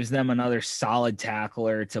it gives them another solid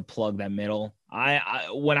tackler to plug that middle.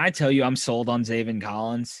 When I tell you I'm sold on Zaven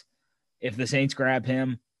Collins, if the Saints grab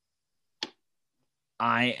him,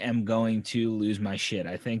 I am going to lose my shit.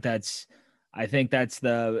 I think that's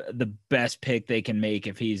the best pick they can make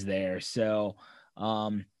if he's there. So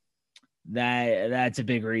that's a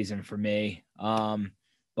big reason for me.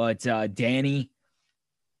 But Danny,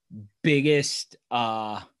 biggest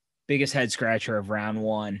head scratcher of round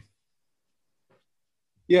one.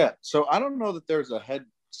 Yeah, so I don't know that there's a head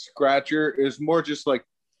scratcher. It's more just like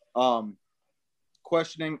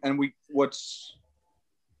questioning, and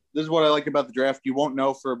this is what I like about the draft. You won't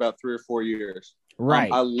know for about 3 or 4 years.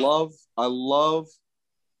 Right. I love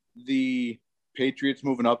the Patriots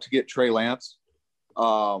moving up to get Trey Lance.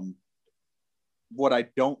 What I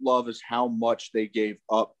don't love is how much they gave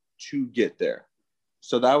up to get there.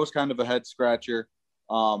 So that was kind of a head scratcher.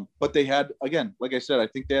 But they had, again, like I said, I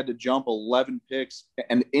think they had to jump 11 picks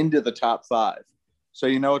and into the top 5. So,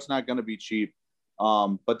 it's not going to be cheap.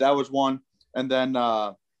 But that was one. And then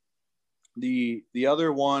the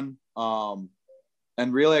other one, and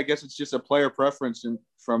And really, I guess it's just a player preference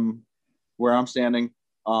from where I'm standing.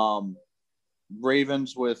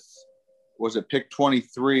 Ravens with, was it pick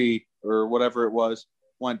 23 or whatever it was,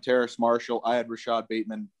 went Terrace Marshall. I had Rashad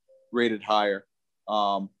Bateman rated higher.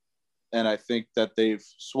 And I think that they've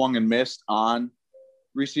swung and missed on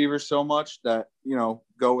receivers so much that,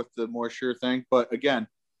 go with the more sure thing. But again,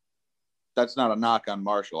 that's not a knock on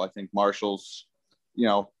Marshall. I think Marshall's,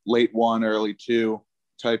 late 1, early 2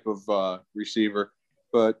 type of receiver.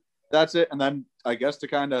 But that's it. And then I guess to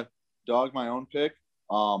kind of dog my own pick,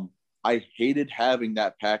 I hated having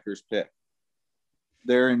that Packers pick.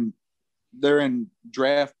 They're in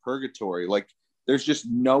draft purgatory. Like, there's just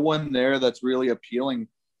no one there that's really appealing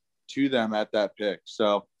to them at that pick.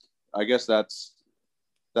 So I guess that's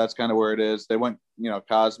kind of where it is. They went,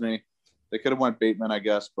 Cosme. They could have went Bateman, I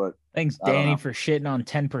guess, but thanks, Danny, for shitting on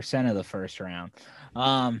 10% of the first round.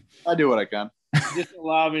 I do what I can. Just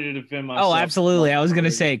allow me to defend myself. Oh, absolutely. I was going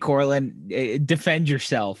to say, Cortland, defend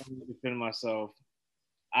yourself. Defend myself.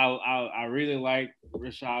 I really like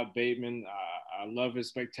Rashad Bateman. I love his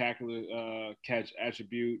spectacular catch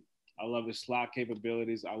attribute. I love his slot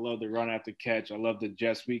capabilities. I love the run after catch. I love the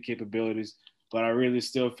jet sweep capabilities. But I really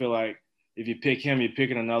still feel like if you pick him, you're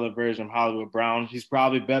picking another version of Hollywood Brown. He's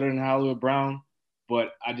probably better than Hollywood Brown,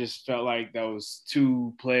 but I just felt like that was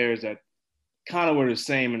two players that kind of were the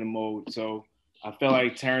same in the mode. So I felt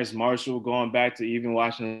like Terrace Marshall, going back to even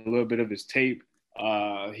watching a little bit of his tape,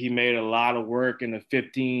 he made a lot of work in the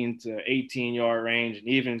 15 to 18-yard range, and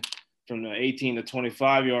even from the 18 to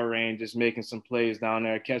 25-yard range, just making some plays down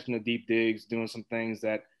there, catching the deep digs, doing some things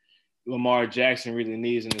that Lamar Jackson really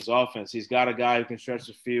needs in his offense. He's got a guy who can stretch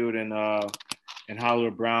the field and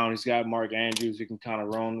Hollywood Brown. He's got Mark Andrews who can kind of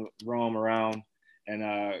roam around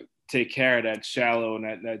and take care of that shallow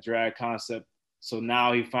and that drag concept. So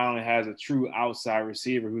now he finally has a true outside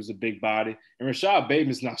receiver who's a big body. And Rashad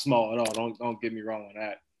Bateman's not small at all. Don't get me wrong on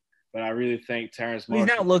that. But I really think Terrace Marshall.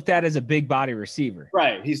 He's not looked at as a big body receiver.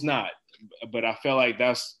 Right. He's not. But I feel like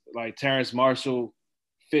that's like Terrace Marshall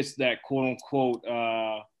fits that quote unquote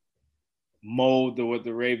mold of what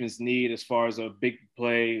the Ravens need as far as a big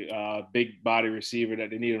play, big body receiver that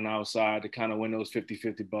they need on the outside to kind of win those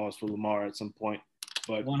 50-50 balls for Lamar at some point.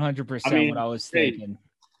 But 100% what I was thinking.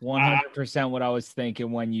 100% what I was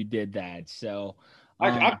thinking when you did that. So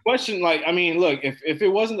I question, look, if it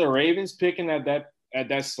wasn't the Ravens picking at that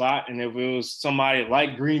slot, and if it was somebody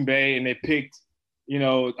like Green Bay and they picked,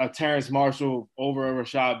 a Terrace Marshall over a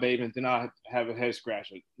Rashad Bateman, then I'll have a head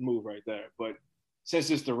scratcher move right there. But since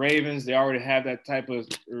it's the Ravens, they already have that type of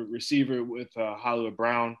receiver with Hollywood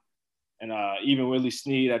Brown and even Willie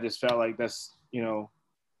Snead. I just felt like that's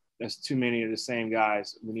too many of the same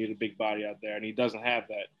guys. We need a big body out there, and he doesn't have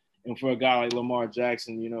that. And for a guy like Lamar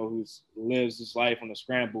Jackson, who lives his life on the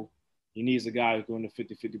scramble, he needs a guy who's going to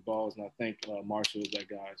 50-50 balls, and I think Marshall is that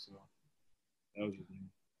guy. So that was his name.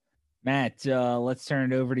 Matt, let's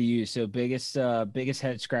turn it over to you. So biggest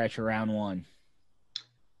head scratcher round one.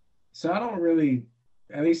 So I don't really,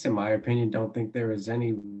 at least in my opinion, don't think there was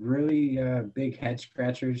any really big head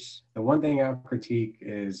scratchers. The one thing I'll critique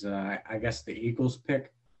is, I guess, the Eagles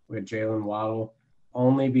pick with Jalen Waddle,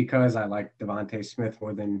 only because I like Devontae Smith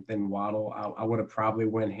more than Waddle. I would have probably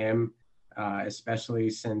went him, especially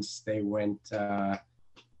since they went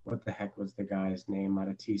what the heck was the guy's name out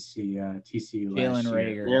of TCU Jalen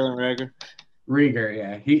Reagor. Jalen Reagor,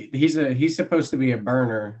 yeah. He's supposed to be a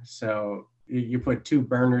burner, so you put two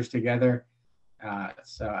burners together.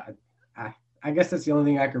 So I guess that's the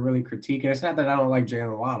only thing I could really critique. And it's not that I don't like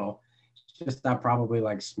Jalen Waddle. It's just I probably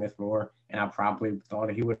like Smith more, and I probably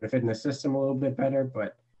thought he would have fit in the system a little bit better.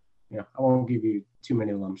 But I won't give you too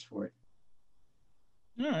many lumps for it.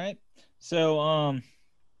 All right. So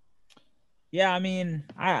yeah, I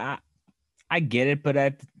get it, but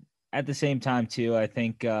at the same time too, I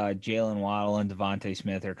think Jalen Waddle and Devontae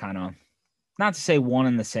Smith are kind of, not to say one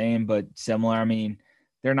and the same, but similar.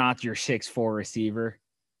 They're not your 6'4" receiver.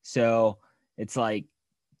 So it's like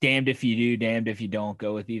damned if you do, damned if you don't.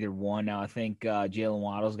 Go with either one. Now I think Jalen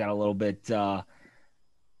Waddle's got a little bit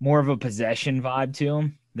more of a possession vibe to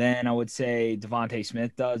him than I would say Devontae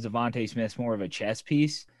Smith does. Devontae Smith's more of a chess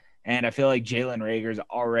piece. And I feel like Jalen Reagor's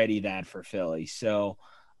already that for Philly. So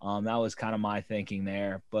that was kind of my thinking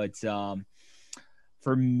there. But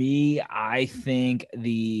for me, I think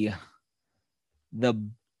the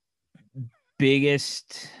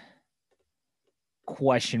biggest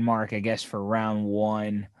question mark, I guess, for round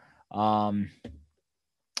one, I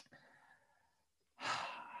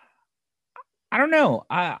don't know.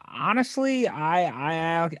 I'll actually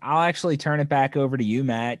turn it back over to you,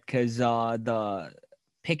 Matt, because the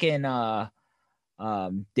picking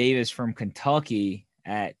Davis from Kentucky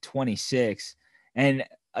at 26. And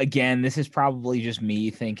again, this is probably just me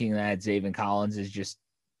thinking that Zaven Collins is just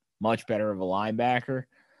much better of a linebacker.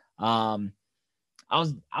 I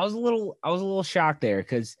was a little shocked there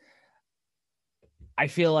because I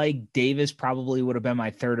feel like Davis probably would have been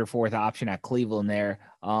my third or fourth option at Cleveland there.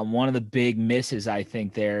 One of the big misses I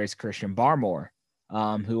think there is Christian Barmore,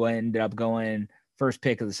 who ended up going first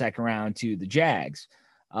pick of the second round to the Jags.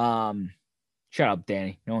 Shut up,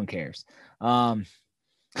 Danny. No one cares. But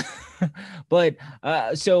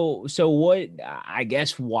so what? I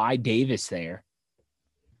guess why Davis there?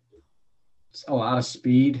 It's a lot of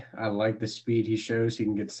speed. I like the speed he shows. He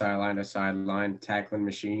can get sideline to sideline, tackling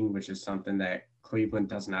machine, which is something that Cleveland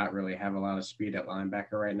does not really have a lot of speed at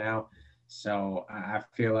linebacker right now. So I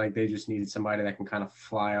feel like they just needed somebody that can kind of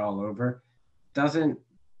fly all over.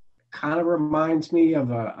 Kind of reminds me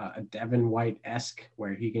of a Devin White-esque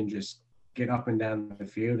where he can just get up and down the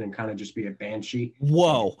field and kind of just be a banshee.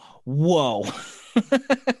 Whoa.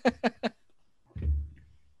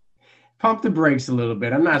 Pump the brakes a little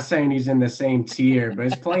bit. I'm not saying he's in the same tier, but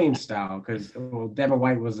his playing style, because Devin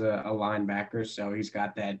White was a linebacker, so he's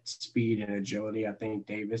got that speed and agility. I think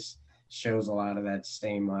Davis shows a lot of that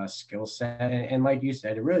same skill set. And like you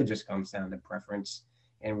said, it really just comes down to preference.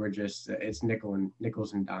 And we're just it's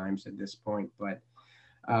nickels and dimes at this point. But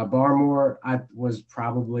Barmore, I was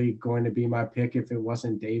probably going to be my pick if it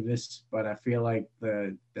wasn't Davis, but I feel like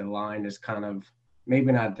the line is kind of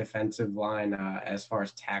maybe not defensive line as far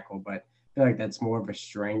as tackle, but I feel like that's more of a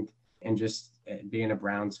strength. And just being a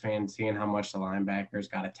Browns fan, seeing how much the linebackers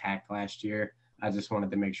got attacked last year, I just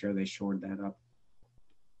wanted to make sure they shored that up.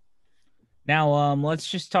 Now, let's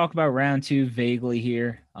just talk about round two vaguely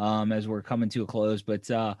here as we're coming to a close. But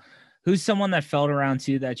who's someone that felt around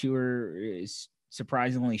two that you were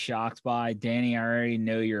surprisingly shocked by? Danny, I already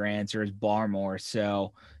know your answer is Barmore.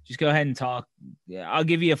 So just go ahead and talk. I'll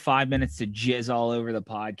give you 5 minutes to jizz all over the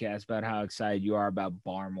podcast about how excited you are about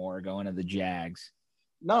Barmore going to the Jags.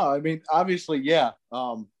 No, I mean, obviously, yeah.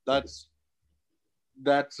 That's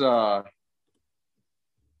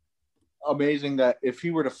amazing that if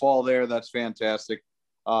he were to fall there, that's fantastic.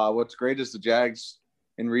 What's great is the Jags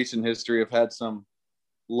in recent history have had some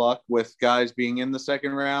luck with guys being in the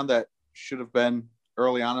second round that should have been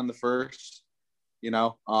early on in the first.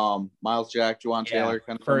 Miles Jack, Juwan Taylor,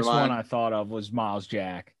 kind of first one I thought of was Miles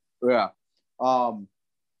Jack. Yeah. I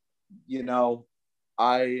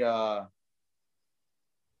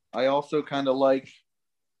also kind of like,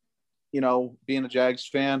 being a Jags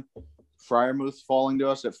fan, Freiermuth falling to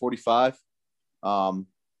us at 45.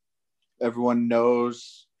 Everyone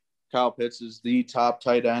knows Kyle Pitts is the top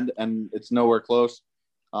tight end, and it's nowhere close.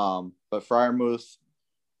 But Freiermuth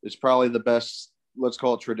is probably the best, let's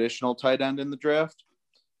call it traditional tight end in the draft.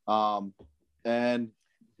 And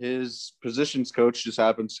his positions coach just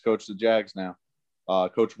happens to coach the Jags now,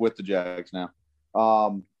 coach with the Jags now.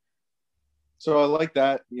 So I like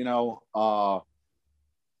that,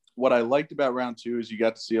 what I liked about round two is you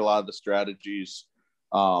got to see a lot of the strategies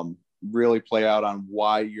really play out on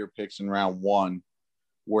why your picks in round one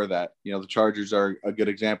were that. The Chargers are a good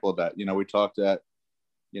example of that. We talked at,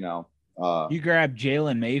 you grabbed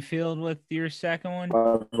Jalen Mayfield with your second one?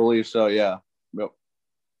 I believe so, yeah. Yep.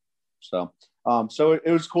 So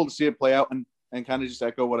it was cool to see it play out and kind of just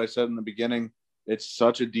echo what I said in the beginning. It's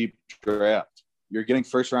such a deep draft. You're getting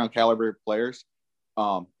first round caliber players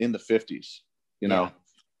in the 50s,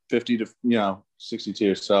 50 to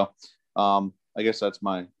 62. So I guess that's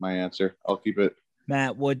my answer. I'll keep it.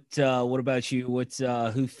 Matt, what about you?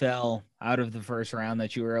 Who fell out of the first round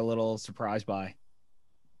that you were a little surprised by?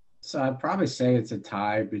 So I'd probably say it's a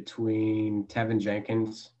tie between Tevin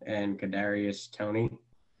Jenkins and Kadarius Toney.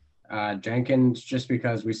 Jenkins, just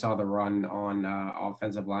because we saw the run on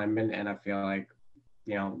offensive linemen, and I feel like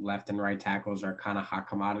left and right tackles are kind of hot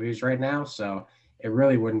commodities right now. So it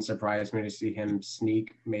really wouldn't surprise me to see him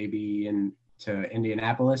sneak maybe into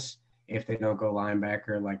Indianapolis. If they don't go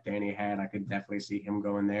linebacker like Danny had, I could definitely see him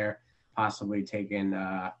going there, possibly taking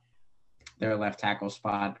their left tackle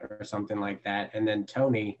spot or something like that. And then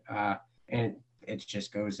Toney, and it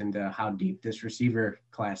just goes into how deep this receiver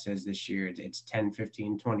class is this year. It's 10,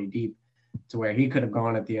 15, 20 deep to where he could have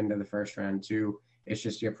gone at the end of the first round too. It's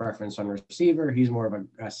just your preference on receiver. He's more of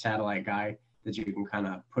a satellite guy that you can kind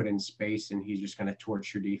of put in space, and he's just going to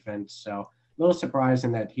torch your defense. So a little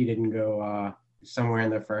surprising that he didn't go somewhere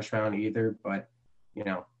in the first round either, but,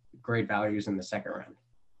 great values in the second round.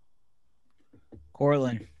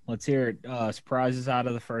 Cortland, let's hear it. Surprises out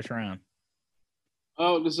of the first round.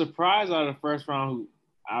 Oh, the surprise out of the first round,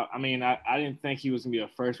 I didn't think he was going to be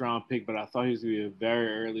a first-round pick, but I thought he was going to be a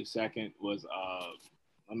very early second, was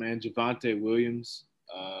my man Javonte Williams.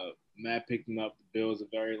 Matt picked him up. The Bills are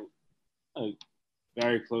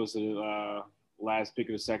very close to the last pick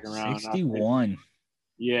of the second round. 61.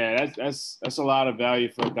 Yeah, that's a lot of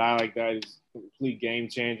value for a guy like that. He's a complete game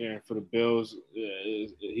changer, and for the Bills,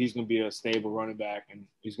 he's going to be a stable running back, and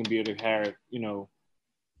he's going to be able to carry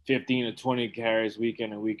 15 to 20 carries week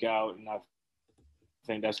in and week out, and I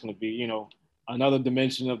think that's going to be another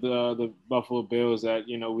dimension of the Buffalo Bills that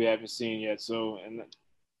we haven't seen yet. So, and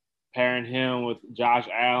pairing him with Josh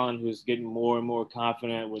Allen, who's getting more and more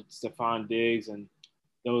confident with Stephon Diggs and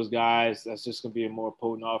those guys, that's just going to be a more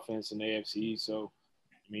potent offense in the AFC. So,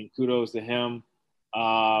 I mean, kudos to him.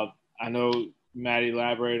 I know Matt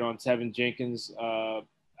elaborated on Tevin Jenkins.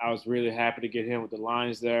 I was really happy to get him with the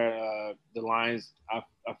Lions there. The Lions, I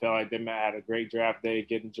felt like they had a great draft day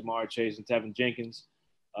getting Jamar Chase and Tevin Jenkins.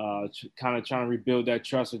 Kind of trying to rebuild that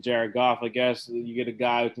trust with Jared Goff, I guess. You get a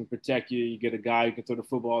guy who can protect you. You get a guy who can throw the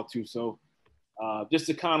football to. So just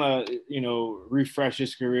to kind of, refresh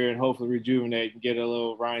his career and hopefully rejuvenate and get a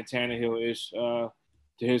little Ryan Tannehill-ish to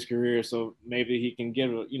his career. So maybe he can get,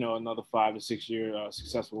 another 5 to 6 year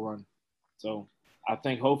successful run. So I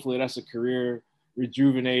think hopefully that's a career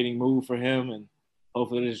rejuvenating move for him. And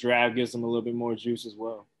hopefully this draft gives him a little bit more juice as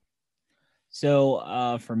well.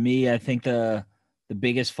 So for me, I think the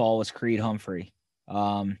biggest fall was Creed Humphrey.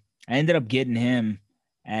 I ended up getting him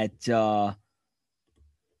at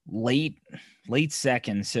late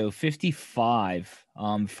second, so 55,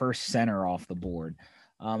 first center off the board.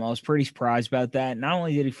 I was pretty surprised about that. Not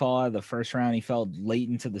only did he fall out of the first round, he fell late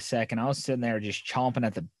into the second. I was sitting there just chomping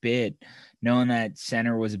at the bit, knowing that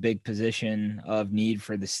center was a big position of need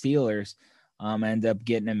for the Steelers. I ended up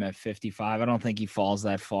getting him at 55. I don't think he falls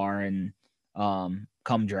that far in come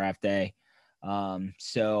draft day.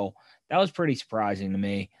 So that was pretty surprising to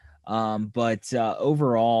me. But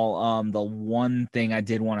overall, the one thing I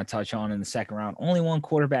did want to touch on in the second round, only one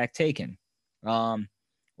quarterback taken,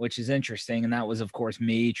 which is interesting. And that was, of course,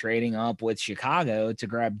 me trading up with Chicago to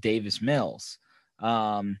grab Davis Mills,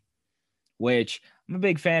 which I'm a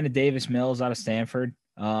big fan of Davis Mills out of Stanford.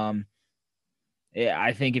 I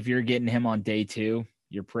think if you're getting him on day 2,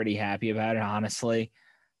 you're pretty happy about it, honestly.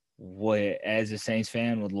 As a Saints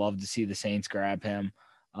fan, would love to see the Saints grab him.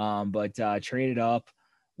 But traded up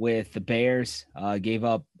with the Bears, gave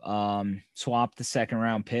up, swapped the second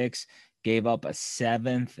round picks, gave up a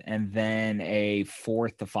 7th and then a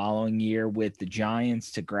 4th the following year with the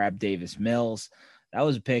Giants to grab Davis Mills. That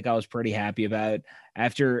was a pick I was pretty happy about.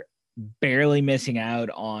 After barely missing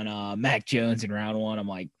out on Mac Jones in round 1, I'm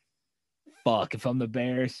like, fuck, if I'm the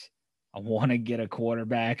Bears, I want to get a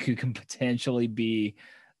quarterback who can potentially be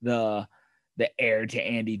the heir to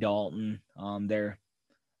Andy Dalton.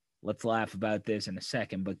 Let's laugh about this in a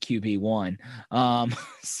second, but QB1.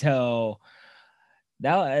 So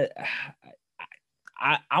that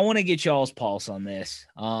I want to get y'all's pulse on this.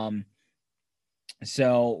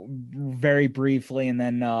 So very briefly, and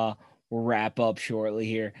then we'll wrap up shortly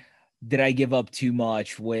here. Did I give up too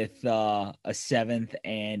much with a 7th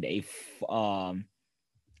and a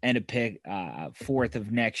pick 4th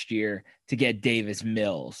of next year to get Davis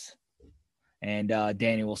Mills? And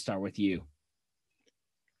Daniel, we'll start with you.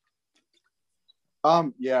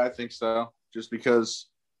 Yeah, I think so. Just because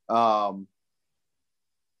I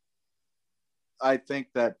think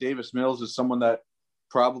that Davis Mills is someone that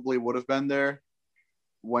probably would have been there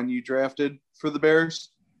when you drafted for the Bears.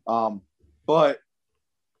 But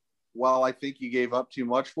while I think you gave up too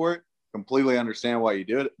much for it, completely understand why you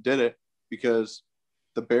did it, because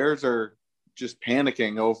the Bears are just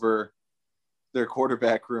panicking over their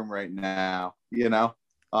quarterback room right now. If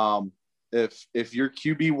your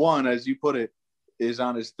QB1, as you put it, is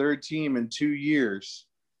on his 3rd team in 2 years,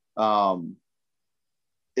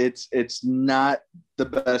 it's not the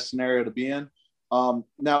best scenario to be in.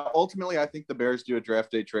 Now, ultimately, I think the Bears do a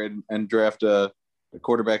draft day trade and draft a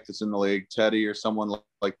quarterback that's in the league, Teddy or someone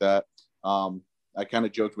like that. I kind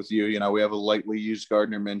of joked with you, we have a lightly used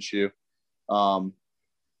Gardner Minshew.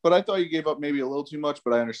 But I thought you gave up maybe a little too much,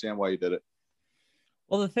 but I understand why you did it.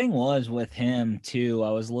 Well, the thing was with him too,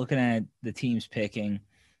 I was looking at the teams picking,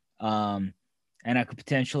 and I could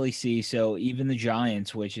potentially see, so even the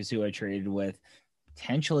Giants, which is who I traded with,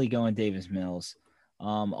 potentially going Davis Mills.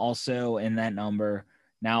 Also in that number.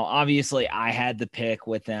 Now, obviously, I had the pick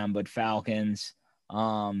with them, but Falcons.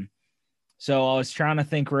 So I was trying to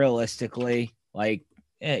think realistically, like,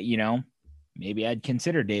 maybe I'd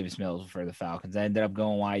consider Davis Mills for the Falcons. I ended up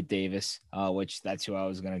going Wyatt Davis, which that's who I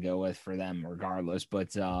was going to go with for them regardless.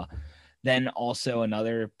 But then also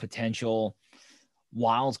another potential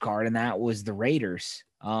wild card, and that was the Raiders.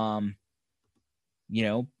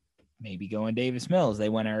 Maybe going Davis Mills. They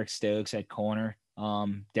went Eric Stokes at corner.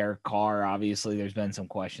 Derek Carr, obviously, there's been some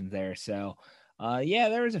questions there. So, yeah,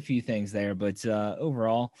 there was a few things there. But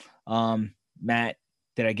overall, Matt,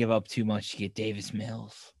 did I give up too much to get Davis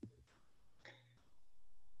Mills?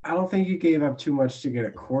 I don't think you gave up too much to get a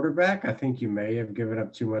quarterback. I think you may have given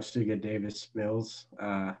up too much to get Davis Mills.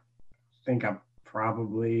 I think I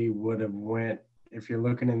probably would have went, if you're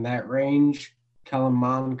looking in that range, Kellen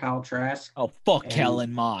Mond, Kyle Trask. Oh, fuck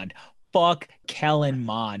Kellen Mond. Fuck Kellen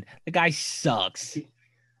Mond. The guy sucks.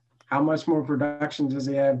 How much more production does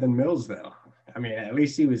he have than Mills, though? I mean, at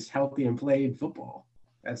least he was healthy and played football.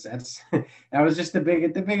 That's that was just the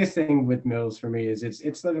biggest thing with Mills for me is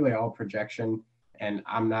it's literally all projection. And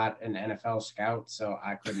I'm not an NFL scout, so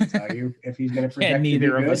I couldn't tell you if he's going to project. And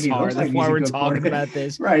neither of us are. That's why we're talking about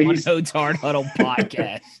this right, on Hode's Hard Huddle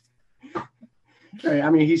podcast. Right.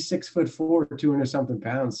 I mean, he's 6'4", 200-something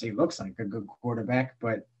pounds. So he looks like a good quarterback,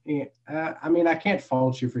 but I mean, I can't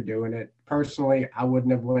fault you for doing it. Personally, I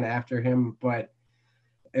wouldn't have went after him, but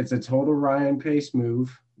it's a total Ryan Pace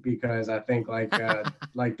move because I think,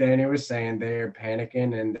 like Danny was saying, they're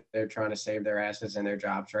panicking and they're trying to save their asses and their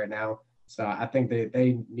jobs right now. So I think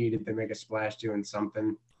they needed to make a splash doing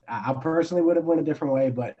something. I personally would have went a different way,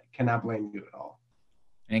 but cannot blame you at all.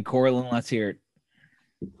 And Cortland, let's hear it.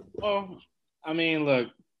 Well, I mean, look,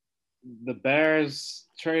 the Bears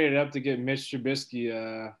traded up to get Mitch Trubisky.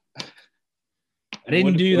 I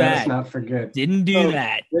didn't do that. Let's not forget. Didn't do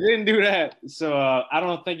that. They didn't do that. So I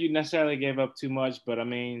don't think you necessarily gave up too much, but I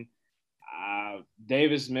mean,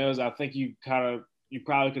 Davis Mills, I think you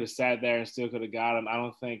probably could have sat there and still could have got him. I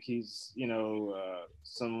don't think he's,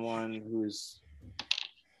 someone who's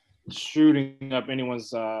shooting up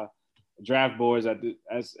anyone's draft boards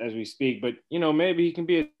as we speak. But, maybe he can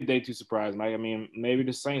be a day two surprise, Mike. I mean, maybe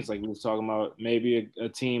the Saints, like we were talking about, maybe a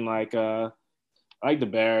team like the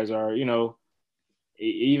Bears or,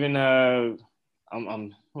 even I'm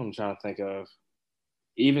trying to think of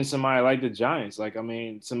even somebody like the Giants. Like, I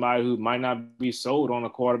mean, somebody who might not be sold on a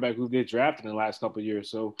quarterback who get drafted in the last couple of years.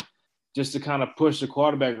 So just to kind of push the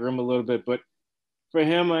quarterback room a little bit. But for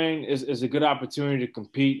him, I mean, it's a good opportunity to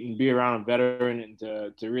compete and be around a veteran and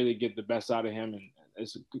to really get the best out of him. And it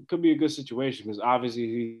could be a good situation because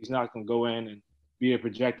obviously he's not going to go in and be a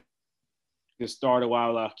projected starter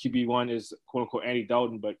while QB1 is, quote-unquote, Andy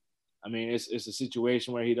Dalton. But, I mean, it's a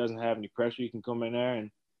situation where he doesn't have any pressure. He can come in there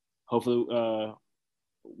and hopefully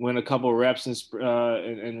win a couple of reps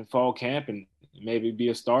in fall camp and maybe be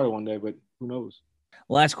a starter one day, but who knows?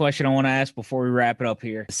 Last question I want to ask before we wrap it up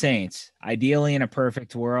here. Saints, ideally in a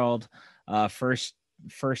perfect world, first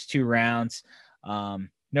two rounds,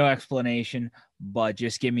 no explanation, but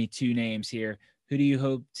just give me two names here. Who do you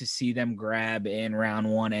hope to see them grab in round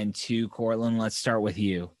 1 and 2? Cortland, let's start with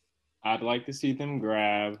you. I'd like to see them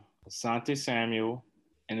grab Asante Samuel,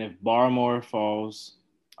 and if Barmore falls,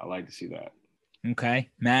 I'd like to see that. Okay.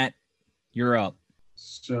 Matt, you're up.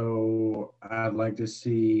 So I'd like to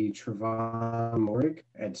see Trevon Moehrig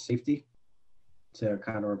at safety to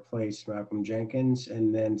kind of replace Malcolm Jenkins.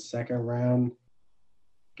 And then second round,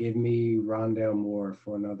 give me Rondale Moore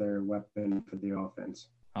for another weapon for the offense.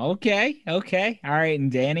 Okay. All right.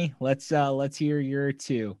 And Danny, let's hear your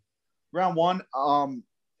two. Round 1,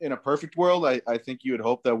 in a perfect world, I think you would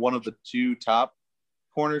hope that one of the two top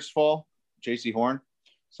corners fall, J.C. Horn.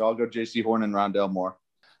 So I'll go J.C. Horn and Rondale Moore.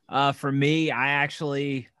 For me, I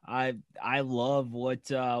love what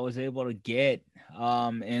I was able to get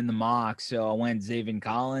in the mock. So I went Zaven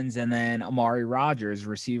Collins and then Amari Rodgers,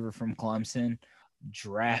 receiver from Clemson.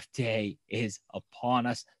 Draft day is upon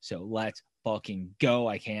us, so let's fucking go.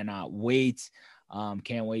 I cannot wait.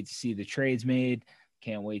 Can't wait to see the trades made.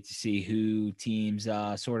 Can't wait to see who teams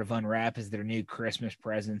sort of unwrap as their new Christmas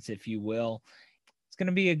presents, if you will. It's going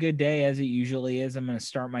to be a good day, as it usually is. I'm going to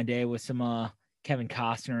start my day with some Kevin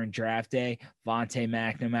Costner and draft day, Vontae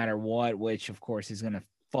Mack, no matter what, which, of course, is going to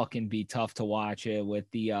fucking be tough to watch with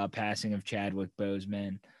the passing of Chadwick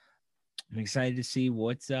Boseman. I'm excited to see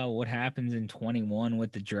what happens in 21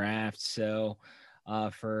 with the draft. So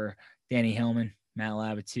for Danny Hillman, Matt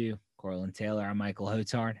Labattu, Cortland Taylor, I'm Michael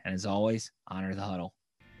Hotard, and as always, honor the huddle.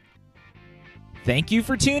 Thank you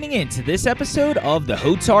for tuning in to this episode of the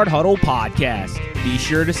Hotard Huddle podcast. Be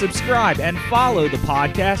sure to subscribe and follow the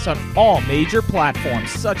podcast on all major platforms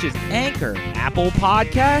such as Anchor, Apple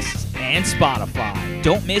Podcasts, and Spotify.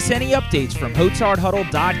 Don't miss any updates from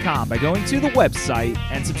HotardHuddle.com by going to the website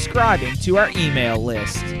and subscribing to our email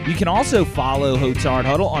list. You can also follow Hotard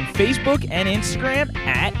Huddle on Facebook and Instagram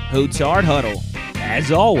at Hotard Huddle.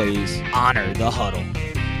 As always, honor the huddle.